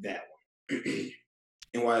enjoy that one,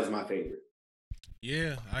 and why it's my favorite.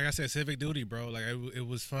 Yeah, like I said, civic duty, bro. Like it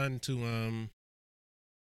was fun to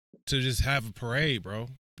just have a parade, bro.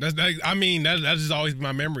 That's just always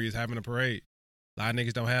my memory is having a parade. A lot of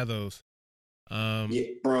niggas don't have those. Yeah,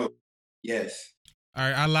 bro. Yes. All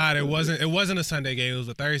right, I lied. It wasn't a Sunday game. It was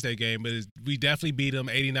a Thursday game, but we definitely beat them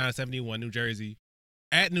 89-71, New Jersey,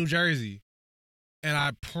 at New Jersey. And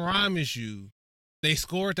I promise you, they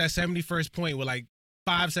scored that 71st point with like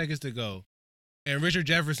 5 seconds to go. And Richard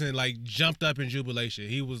Jefferson like jumped up in jubilation.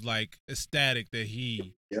 He was like ecstatic that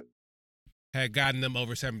he had gotten them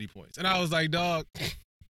over 70 points. And I was like, dog, is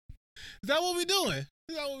that what we doing?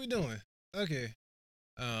 Is that what we doing? Okay.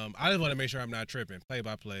 I just want to make sure I'm not tripping. Play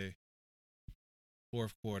by play.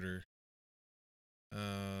 Fourth quarter.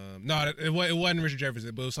 No, it wasn't Richard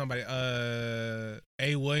Jefferson, but it was somebody.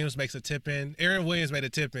 A. Williams makes a tip in. Aaron Williams made a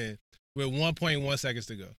tip in with 1.1 seconds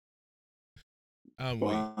to go.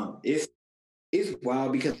 Wow. It's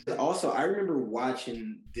wild because also I remember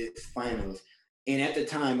watching this finals, and at the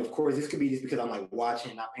time, of course, this could be just because I'm like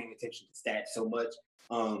watching, not paying attention to stats so much.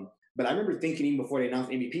 But I remember thinking even before they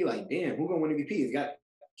announced MVP, like, damn, who's gonna win MVP?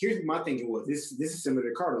 Here's what my thinking was. This is similar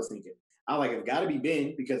to Carlos thinking. I was like, it's got to be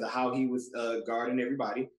Ben because of how he was guarding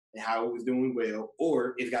everybody and how he was doing well,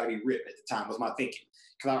 or it's got to be Rip at the time was my thinking.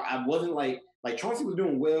 Because I wasn't like Chauncey was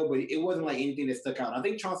doing well, but it wasn't like anything that stuck out. I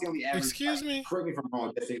think Chauncey only averaged. Excuse me. Correct me if I'm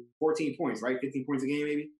wrong. Let's say 14 points, right? 15 points a game,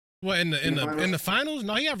 maybe. What in the finals?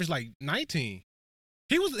 No, he averaged like 19.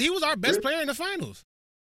 He was our best player in the finals.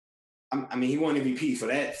 I mean, he won MVP, so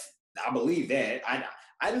I believe that.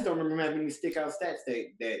 I just don't remember having any stick out stats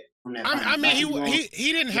that from that. I mean,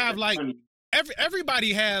 he didn't have like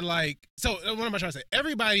everybody had like. So what am I trying to say?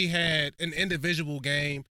 Everybody had an individual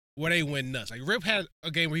game where they went nuts. Like Rip had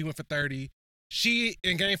a game where he went for 30. She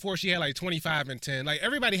in game 4 she had like 25 and 10. Like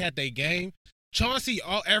everybody had their game. Chauncey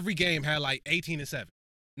every game had like 18 and 7,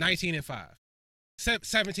 19 and 5,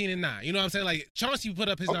 17 and 9. You know what I'm saying? Like Chauncey put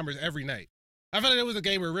up his numbers every night. I felt like there was a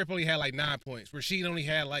game where Rip only had like 9 points, where she only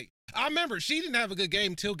had like, I remember she didn't have a good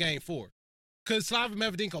game till game 4. Because Slava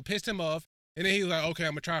Medvedenko pissed him off, and then he was like, okay,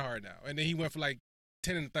 I'm going to try hard now. And then he went for like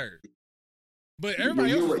 10 in the third. But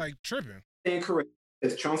everybody else was like tripping. Incorrect.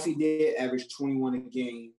 Because Chauncey did average 21 a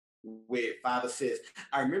game with 5 assists.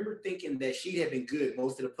 I remember thinking that she had been good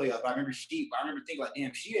most of the playoffs. I remember thinking like,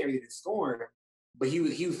 damn, she ain't really been scoring. But he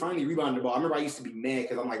was finally rebounding the ball. I remember I used to be mad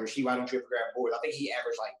because I'm like, Rasheed, why don't you ever grab boards? I think he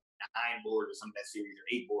averaged like 9 boards or something that series, or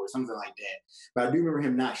 8 boards, something like that. But I do remember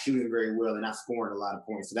him not shooting very well and not scoring a lot of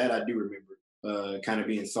points. So that I do remember kind of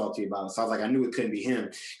being salty about. So I was like, I knew it couldn't be him.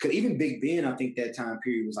 Because even Big Ben, I think that time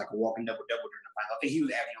period was like a walking double-double during the final. I think he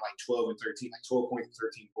was averaging like 12 and 13, like 12 points and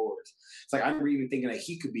 13 boards. It's like I remember even thinking that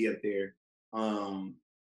he could be up there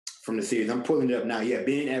from the series. I'm pulling it up now. Yeah,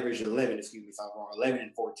 Ben averaged 11, excuse me, so I'm wrong, 11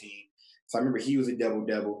 and 14. So I remember he was a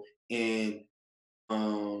double-double. And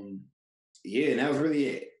yeah, and that was really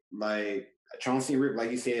it. Like Chauncey and Rip,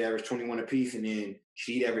 like you said, averaged 21 apiece, and then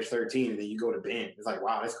Sheed averaged 13, and then you go to Ben. It's like,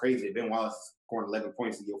 wow, that's crazy. Ben Wallace scoring 11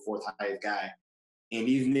 points to your 4th highest guy. And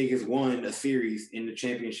these niggas won a series in the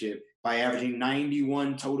championship by averaging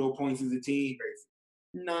 91 total points as a team.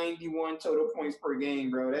 91 total points per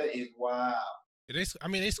game, bro. That is wild. They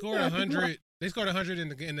scored 100. They scored 100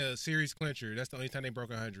 in the series clincher. That's the only time they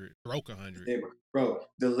broke 100. Yeah, bro,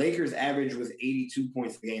 the Lakers' average was 82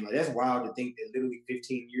 points a game. Like, that's wild to think that literally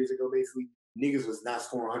 15 years ago, basically, niggas was not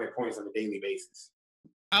scoring 100 points on a daily basis.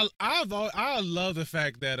 I love the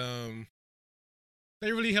fact that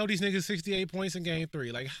they really held these niggas 68 points in game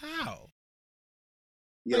 3. Like, how?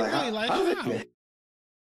 Yeah, how?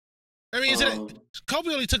 I mean,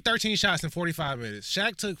 Kobe only took 13 shots in 45 minutes.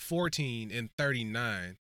 Shaq took 14 in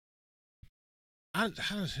 39. I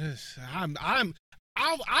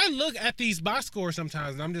look at these box scores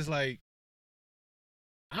sometimes and I'm just like,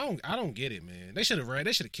 I don't get it, man. They should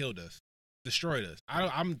have killed us, destroyed us.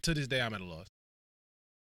 I'm to this day I'm at a loss.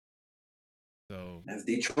 So that's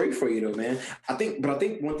Detroit for you though, man. I think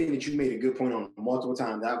one thing that you made a good point on multiple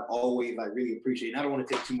times that I've always like really appreciated, and I don't want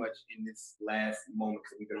to take too much in this last moment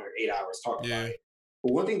because we've been on 8 hours talking about it.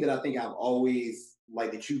 But one thing that I think I've always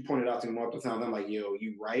like that you pointed out to me multiple times, I'm like, yo,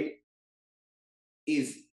 you right,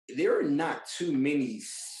 is there are not too many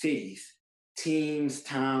cities, teams,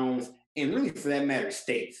 towns, and really for that matter,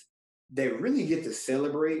 states that really get to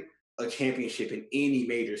celebrate a championship in any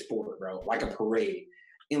major sport, bro, like a parade.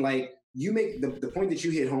 And like you make the point that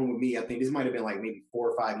you hit home with me, I think this might have been like maybe 4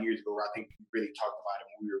 or 5 years ago where I think we really talked about it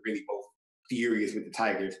when we were really both furious with the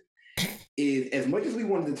Tigers, is as much as we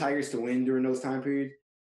wanted the Tigers to win during those time periods,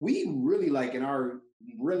 we really like in our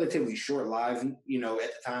relatively short lives, you know, at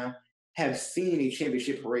the time, have seen a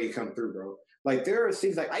championship parade come through, bro. Like there are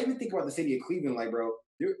cities, like I even think about the city of Cleveland, like bro,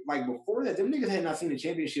 like before that, them niggas had not seen a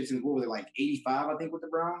championship since what was it, like 85, I think, with the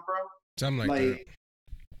Browns, bro. Something like that.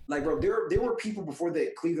 Like, bro, there were people before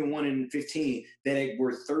that Cleveland won in 15 that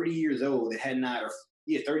were 30 years old that had not,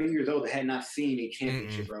 30 years old that had not seen a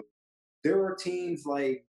championship, bro. There are teams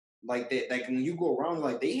like that, like when you go around,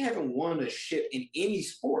 like they haven't won a ship in any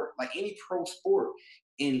sport, like any pro sport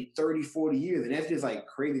in 30, 40 years. And that's just like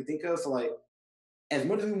crazy to think of. So like, as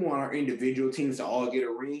much as we want our individual teams to all get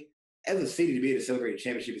a ring, as a city to be able to celebrate a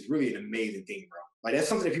championship is really an amazing thing, bro. Like, that's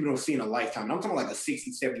something that people don't see in a lifetime. And I'm talking like a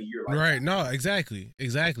 60, 70-year lifetime. Right. No, exactly.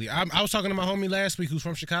 I was talking to my homie last week who's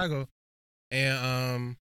from Chicago.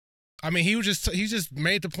 And, I mean, he just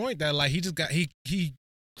made the point that, like, he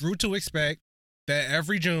grew to expect that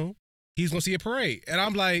every June he's going to see a parade. And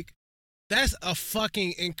I'm like, that's a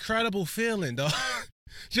fucking incredible feeling, dog.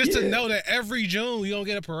 Just to know that every June you don't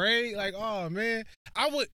get a parade. Like, oh, man.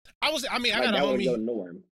 I got a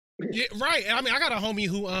homie. Yeah, right. I mean, I got a homie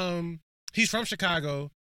who, he's from Chicago,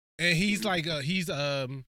 and he's like, his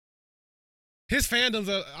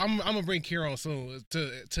fandoms. I'm gonna bring Kieran soon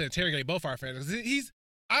to interrogate both our fandoms.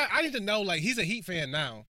 I need to know, like, he's a Heat fan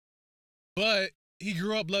now, but he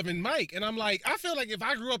grew up loving Mike, and I'm like, I feel like if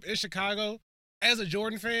I grew up in Chicago as a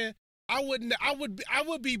Jordan fan, I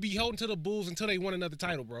would be beholden to the Bulls until they won another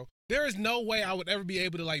title, bro. There is no way I would ever be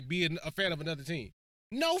able to like be a fan of another team.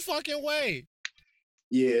 No fucking way.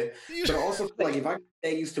 Yeah, but I also feel like if I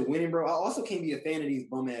get used to winning, bro, I also can't be a fan of these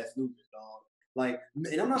bum ass losers, dog. Like,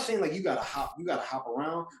 and I'm not saying like you gotta hop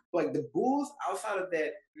around, but like the Bulls outside of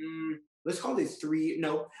that, let's call it 3.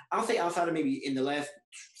 No, I'll say outside of maybe in the last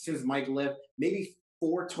since Mike left, maybe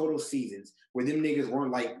 4 total seasons where them niggas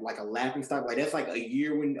weren't like a laughing stock. Like that's like a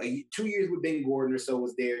year 2 years with Ben Gordon or so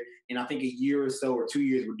was there, and I think a year or so or 2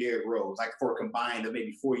 years with Derrick Rose, like for a combined of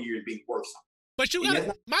maybe 4 years being worth something.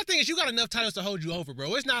 But my thing is, you got enough titles to hold you over,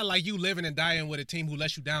 bro. It's not like you living and dying with a team who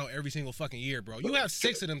lets you down every single fucking year, bro. You have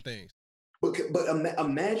 6 of them things. But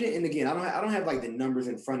imagine, and again, I don't have like the numbers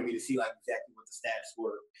in front of me to see like exactly what the stats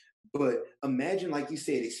were. But imagine, like you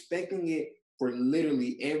said, expecting it for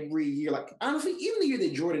literally every year. Like honestly, even the year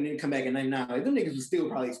that Jordan didn't come back in '99, like them niggas was still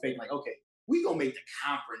probably expecting like, okay, we gonna make the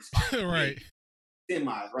conference, right?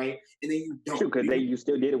 Semis, right? And then you don't. True, because you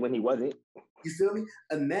still did it when he wasn't. You feel me?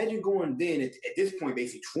 Imagine going then at this point,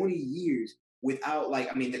 basically 20 years without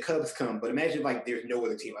like, I mean, the Cubs come, but imagine like there's no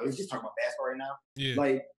other team. Like, let's just talk about basketball right now. Yeah.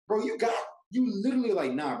 Like, bro, you literally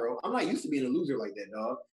like, nah, bro, I'm not used to being a loser like that,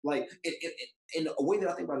 dog. Like, and a way that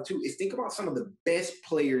I think about it too is think about some of the best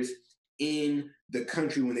players in the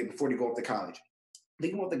country before they go off to college.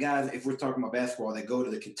 Think about the guys, if we're talking about basketball, that go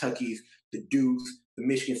to the Kentuckys, the Dukes, the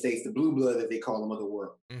Michigan States, the blue blood that they call them of the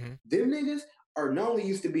world. Mm-hmm. Them niggas are not only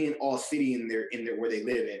used to being all city in their where they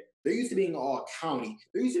live at, they're used to being all county,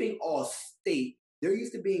 they're used to being all state, they're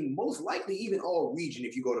used to being most likely even all region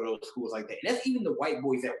if you go to those schools like that. And that's even the white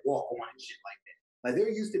boys that walk on and shit like that. Like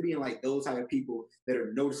they're used to being like those type of people that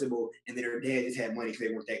are noticeable and then their dad just had money because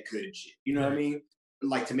they weren't that good and shit. You know what I mean?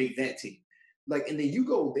 Like to make that team. Like, and then you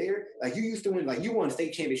go there, like you used to win, like you won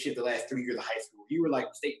state championship the last 3 years of high school. You were like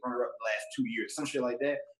state runner-up the last 2 years, some shit like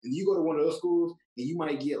that. And you go to one of those schools and you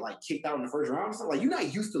might get like kicked out in the first round or something. Like you're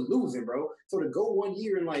not used to losing, bro. So to go 1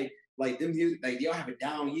 year and like them, like y'all have a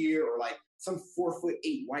down year or like some 4'8"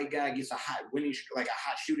 white guy gets a hot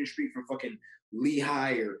shooting streak from fucking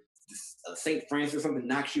Lehigh or St. Francis or something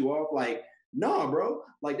knocks you off. Like, nah, bro.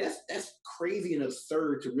 Like that's crazy and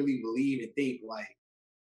absurd to really believe and think like,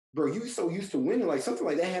 bro, you so used to winning, like something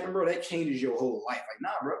like that happened, bro, that changes your whole life. Like, nah,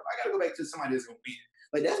 bro, I gotta go back to somebody that's gonna win.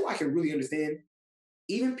 Like, that's why I can really understand,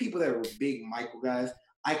 even people that were big Michael guys,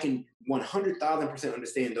 I can 100,000%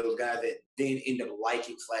 understand those guys that then end up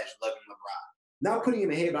liking / loving LeBron. Not putting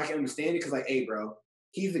him in the head, but I can understand it because, like, hey, bro,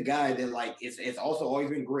 he's the guy that, like, it's also always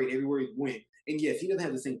been great everywhere he's went. And yes, he doesn't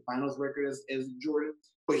have the same finals record as Jordan,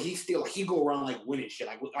 but he go around, like, winning shit.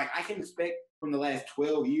 Like I can expect from the last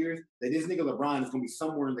 12 years that this nigga LeBron is going to be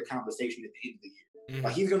somewhere in the conversation at the end of the year. Mm-hmm.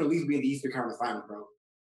 Like, he's going to at least be in the Eastern Conference Finals, bro.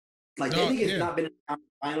 Like, that nigga's not been in the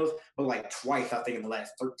Conference Finals, but, like, twice, I think, in the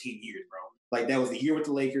last 13 years, bro. Like, that was the year with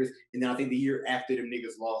the Lakers, and then I think the year after them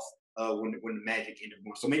niggas lost when the Magic ended up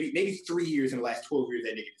going. So maybe 3 years in the last 12 years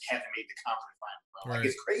that nigga just hasn't made the Conference Finals, bro. Like,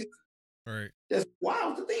 it's crazy. Right. That's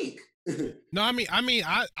wild to think. No, I mean,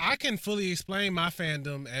 I can fully explain my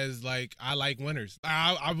fandom as like I like winners.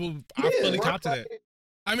 I fully cop to that.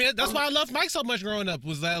 I mean, that's why I loved Mike so much growing up.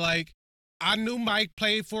 Was that like I knew Mike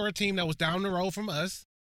played for a team that was down the road from us,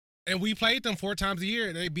 and we played them 4 times a year.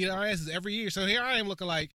 And they beat our asses every year. So here I am looking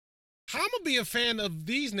like, how am I gonna be a fan of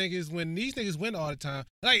these niggas when these niggas win all the time?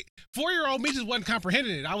 Like 4-year-old me just wasn't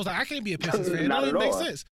comprehending it. I was like, I can't be a Pistons fan. That don't make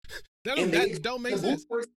sense. That don't make sense.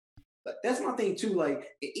 That's my thing too. Like,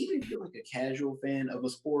 even if you're like a casual fan of a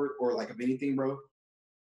sport or like of anything, bro,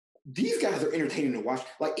 these guys are entertaining to watch.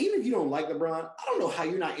 Like, even if you don't like LeBron, I don't know how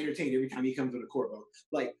you're not entertained every time he comes on the court, bro.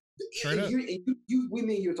 Like, we and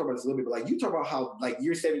you talk about this a little bit, but like you talk about how like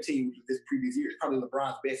year 17, which was this previous year, is probably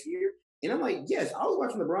LeBron's best year. And I'm like, yes, I was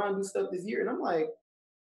watching LeBron do stuff this year, and I'm like,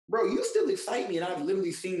 bro, you still excite me, and I've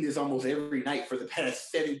literally seen this almost every night for the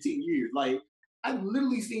past 17 years. Like, I've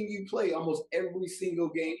literally seen you play almost every single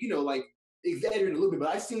game. You know, like, exaggerating a little bit, but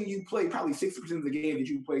I've seen you play probably 60% of the game that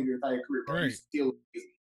you played your entire career. Bro. Right. Still.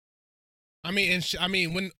 I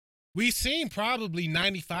mean, when we've seen probably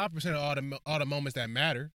 95% of all the moments that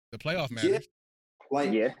matter, the playoff matters.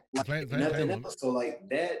 Nothing else. So like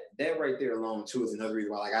that right there alone too is another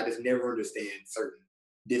reason why like I just never understand certain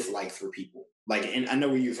dislikes for people. Like, and I know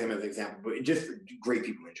we use him as an example, but just for great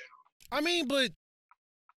people in general. I mean, but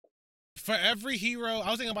for every hero,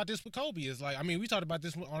 I was thinking about this with Kobe. Is like, I mean, we talked about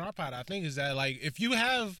this on our pod. I think is that like if you're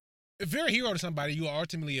a hero to somebody, you are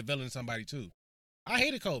ultimately a villain to somebody too. I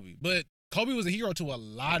hated Kobe, but Kobe was a hero to a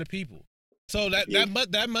lot of people. So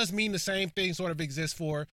that must mean the same thing sort of exists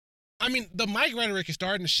for. I mean, the Mike rhetoric is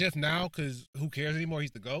starting to shift now because who cares anymore? He's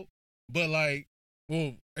the GOAT. But like,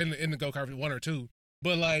 well, in the GOAT conference 1 or 2.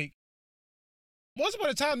 But like, once upon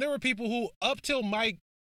a time, there were people who up till Mike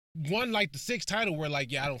won like the 6th title were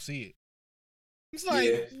like, yeah, I don't see it. It's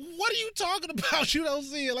like, what are you talking about? You don't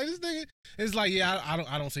see it. Like this nigga is like, yeah,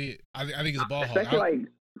 I don't see it. I think it's a ball hog.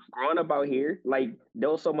 growing up out here, like there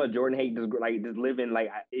was so much Jordan hate, just living like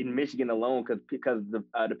in Michigan alone because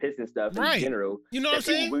the Pistons stuff Right. in general. You know what I'm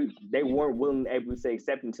saying? They weren't willing to able to say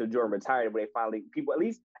accept until Jordan retired, but they finally people at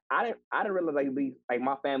least I didn't realize like at least like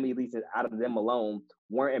my family at least out of them alone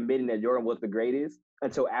weren't admitting that Jordan was the greatest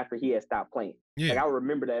until after he had stopped playing. Yeah. Like I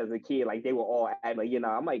remember that as a kid, like they were all acting like, you know,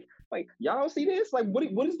 I'm like y'all don't see this? Like what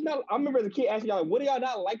is not? I remember as a kid asking y'all, like, what do y'all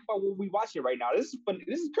not like about what we watching right now? This is fun.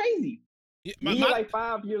 This is crazy. Yeah, You're like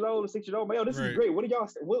 5 years old or 6 years old. Man, yo, this Right. is great. What are y'all?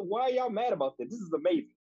 Why are y'all mad about this? This is amazing.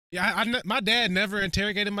 Yeah, my dad never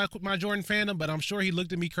interrogated my Jordan fandom, but I'm sure he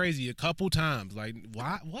looked at me crazy a couple times. Like,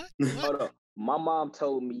 why? What? Hold on. My mom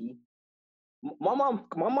told me. My mom.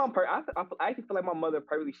 I actually feel like my mother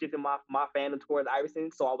purposely shifted my fandom towards Iverson,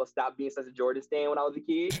 so I would stop being such a Jordan stan when I was a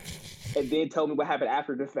kid, and then told me what happened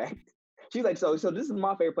after the fact. She's like, so this is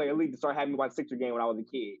my favorite player in the league to start having me watch Sixer game when I was a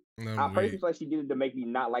kid. No I way. personally feel like she did it to make me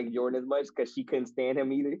not like Jordan as much because she couldn't stand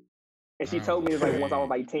him either. And she told me this like once I was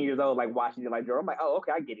like 10 years old, like watching it like Jordan. I'm like, oh,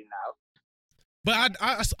 okay, I get it now. But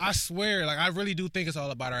I swear, like I really do think it's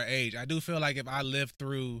all about our age. I do feel like if I lived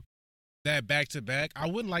through that back to back, I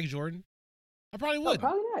wouldn't like Jordan. I probably No, wouldn't.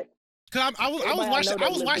 probably not. Cause I was Everybody I watching know I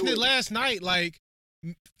was that watching do it it. last night, like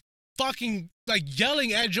fucking like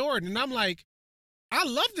yelling at Jordan, and I'm like, I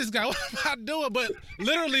love this guy. What am I doing? But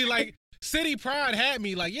literally, like City Pride had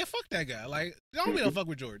me like, yeah, fuck that guy. Like, don't be no fuck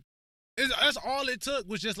with Jordan. That's all it took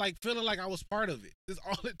was just like feeling like I was part of it. That's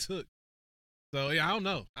all it took. So yeah, I don't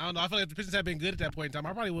know. I feel like if the Pistons had been good at that point in time,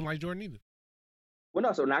 I probably wouldn't like Jordan either. Well,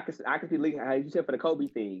 no, so now I can see like, how you said for the Kobe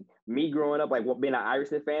thing. Me growing up, like being an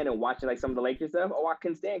Iverson fan and watching like some of the Lakers stuff, I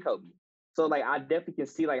couldn't stand Kobe. So like I definitely can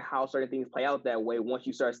see like how certain things play out that way once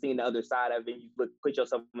you start seeing the other side of it. You put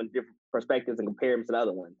yourself in different perspectives and compare them to the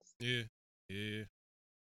other ones. Yeah.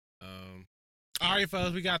 All right,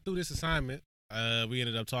 fellas, we got through this assignment. We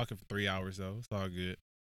ended up talking for 3 hours though. It's all good.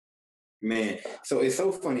 Man, so it's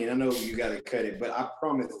so funny, and I know you got to cut it, but I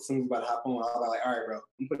promise as soon as we're about to hop on, I'll be like, all right, bro,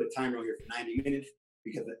 I'm put a timer on here for 90 minutes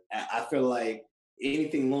because I feel like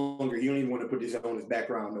anything longer, you don't even want to put this on as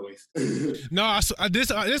background noise. No,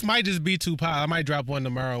 this might just be too pie. I might drop one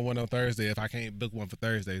tomorrow, one on Thursday if I can't book one for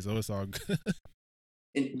Thursday, so it's all good.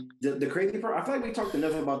 And the crazy part, I feel like we talked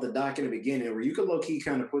enough about the doc in the beginning where you could low-key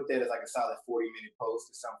kind of put that as like a solid 40-minute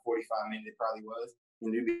post or some 45-minute it probably was.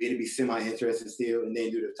 And it'd be semi-interesting still, and then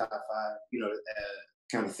do the top 5,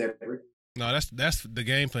 kind of separate. No, that's the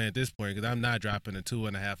game plan at this point because I'm not dropping a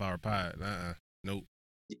 2.5 hour pod. Nope.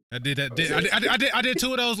 I did that. I did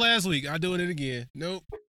 2 of those last week. I'm doing it again. Nope.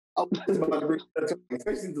 I was about to bring that up,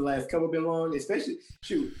 especially the last couple been long. Especially,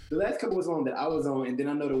 the last couple was long that I was on, and then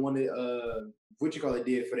I know the one that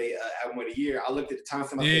did for the album of the year. I looked at the time,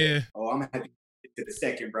 and I said, "Oh, I'm gonna have to get to the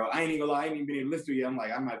second, bro. I ain't even gonna lie, I ain't even been able to listen to you. I'm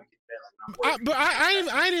like, I might get that. But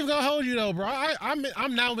I ain't even gonna hold you though, bro.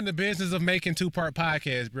 I'm now in the business of making 2-part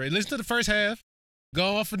podcasts, bro. Listen to the first half,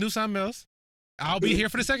 go off and do something else. I'll be here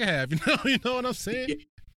for the second half. You know what I'm saying?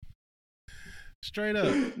 Straight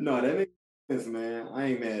up. No, that makes sense, man. I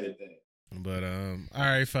ain't mad at that. But all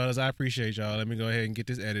right, fellas, I appreciate y'all. Let me go ahead and get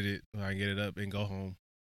this edited so I can get it up and go home.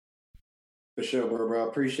 For sure, bro. I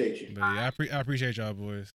appreciate you. But yeah, I appreciate y'all,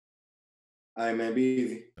 boys. All right, man. Be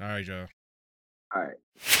easy. All right, y'all. All right.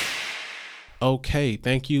 Okay,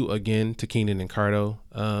 thank you again to Keenan and Cardo.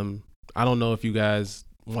 I don't know if you guys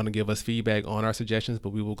want to give us feedback on our suggestions, but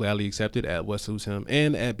we will gladly accept it at What Suits Him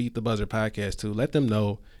and at Beat the Buzzer Podcast too. Let them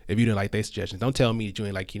know if you didn't like their suggestions. Don't tell me that you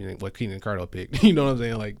ain't like what Keenan and Cardo picked. You know what I'm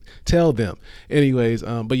saying? Like, tell them. Anyways,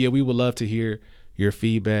 but yeah, we would love to hear your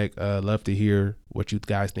feedback. Love to hear what you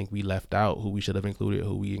guys think we left out, who we should have included,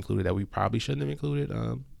 who we included that we probably shouldn't have included.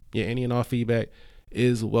 Yeah, any and all feedback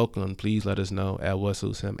is welcome. Please let us know at What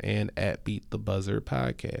Suits Him and at Beat the Buzzer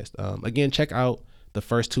Podcast. Again, check out the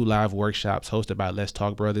first 2 live workshops hosted by Let's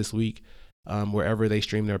Talk Bruh this week, wherever they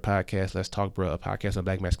stream their podcast. Let's Talk Bruh, a podcast on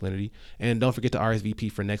Black masculinity. And don't forget to RSVP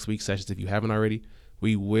for next week's sessions if you haven't already.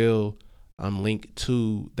 We will link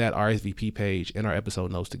to that RSVP page in our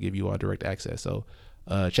episode notes to give you all direct access. So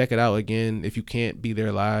check it out. Again, if you can't be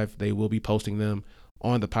there live, they will be posting them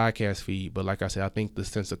on the podcast feed. But like I said, I think the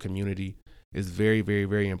sense of community is very, very,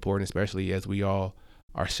 very important, especially as we all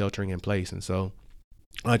are sheltering in place. And so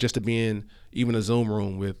just to be in even a Zoom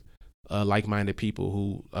room with like-minded people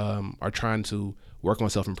who are trying to work on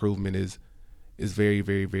self-improvement is very,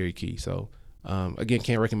 very, very key. So again,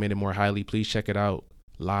 can't recommend it more highly. Please check it out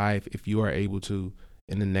live if you are able to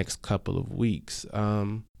in the next couple of weeks.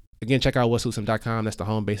 Again, check out whatsuitshim.com. That's the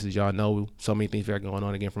home base, as y'all know. So many things we got going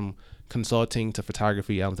on, again, from consulting to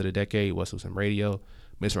photography, albums of the decade, What Suits Him Radio,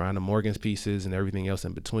 Miss Miranda Morgan's pieces, and everything else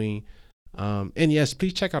in between. And yes,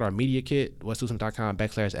 please check out our media kit,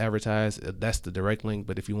 westsusam.com/advertise. That's the direct link.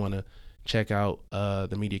 But if you want to check out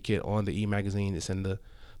the media kit on the e-magazine, it's in the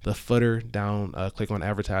footer down. Click on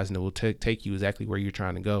advertise, and it will take you exactly where you're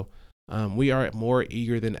trying to go. We are more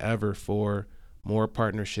eager than ever for more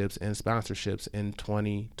partnerships and sponsorships in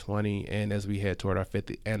 2020, and as we head toward our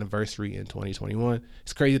 5th anniversary in 2021.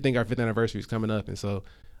 It's crazy to think our 5th anniversary is coming up, and so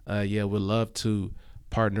we'd love to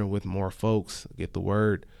partner with more folks, get the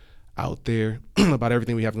word out there about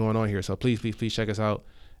everything we have going on here. So please check us out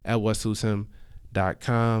at westsusam.com.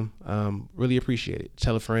 Really appreciate it.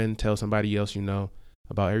 Tell a friend, tell somebody else you know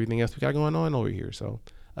about everything else we got going on over here. So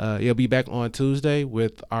be back on Tuesday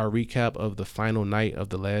with our recap of the final night of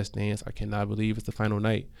The Last Dance. I cannot believe it's the final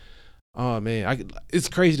night. Oh man, it's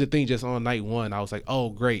crazy to think just on night 1 I was like, oh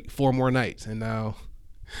great, 4 more nights, and now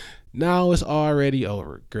it's already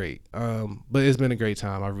over. Great. But it's been a great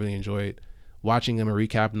time. I really enjoyed watching them and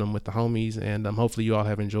recapping them with the homies, and hopefully you all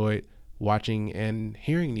have enjoyed watching and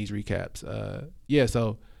hearing these recaps.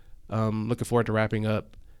 So looking forward to wrapping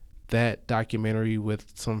up that documentary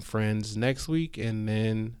with some friends next week, and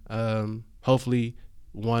then hopefully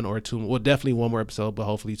 1 or 2, well, definitely 1 more episode, but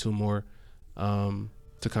hopefully 2 more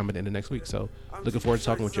to come at the end of next week. So looking forward to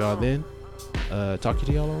talking with y'all then. Talk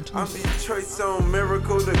to y'all on Tuesday. I'm Detroit's own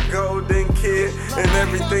Miracle, the golden kid, and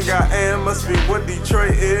everything I am must be what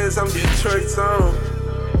Detroit is. I'm Detroit's own.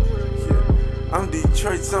 Yeah. I'm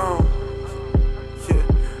Detroit's own. Yeah.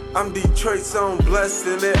 I'm Detroit's own, blessed,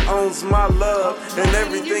 and it owns my love, and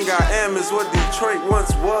everything I am is what Detroit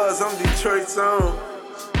once was. I'm Detroit's own.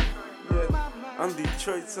 Yeah. I'm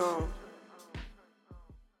Detroit's own.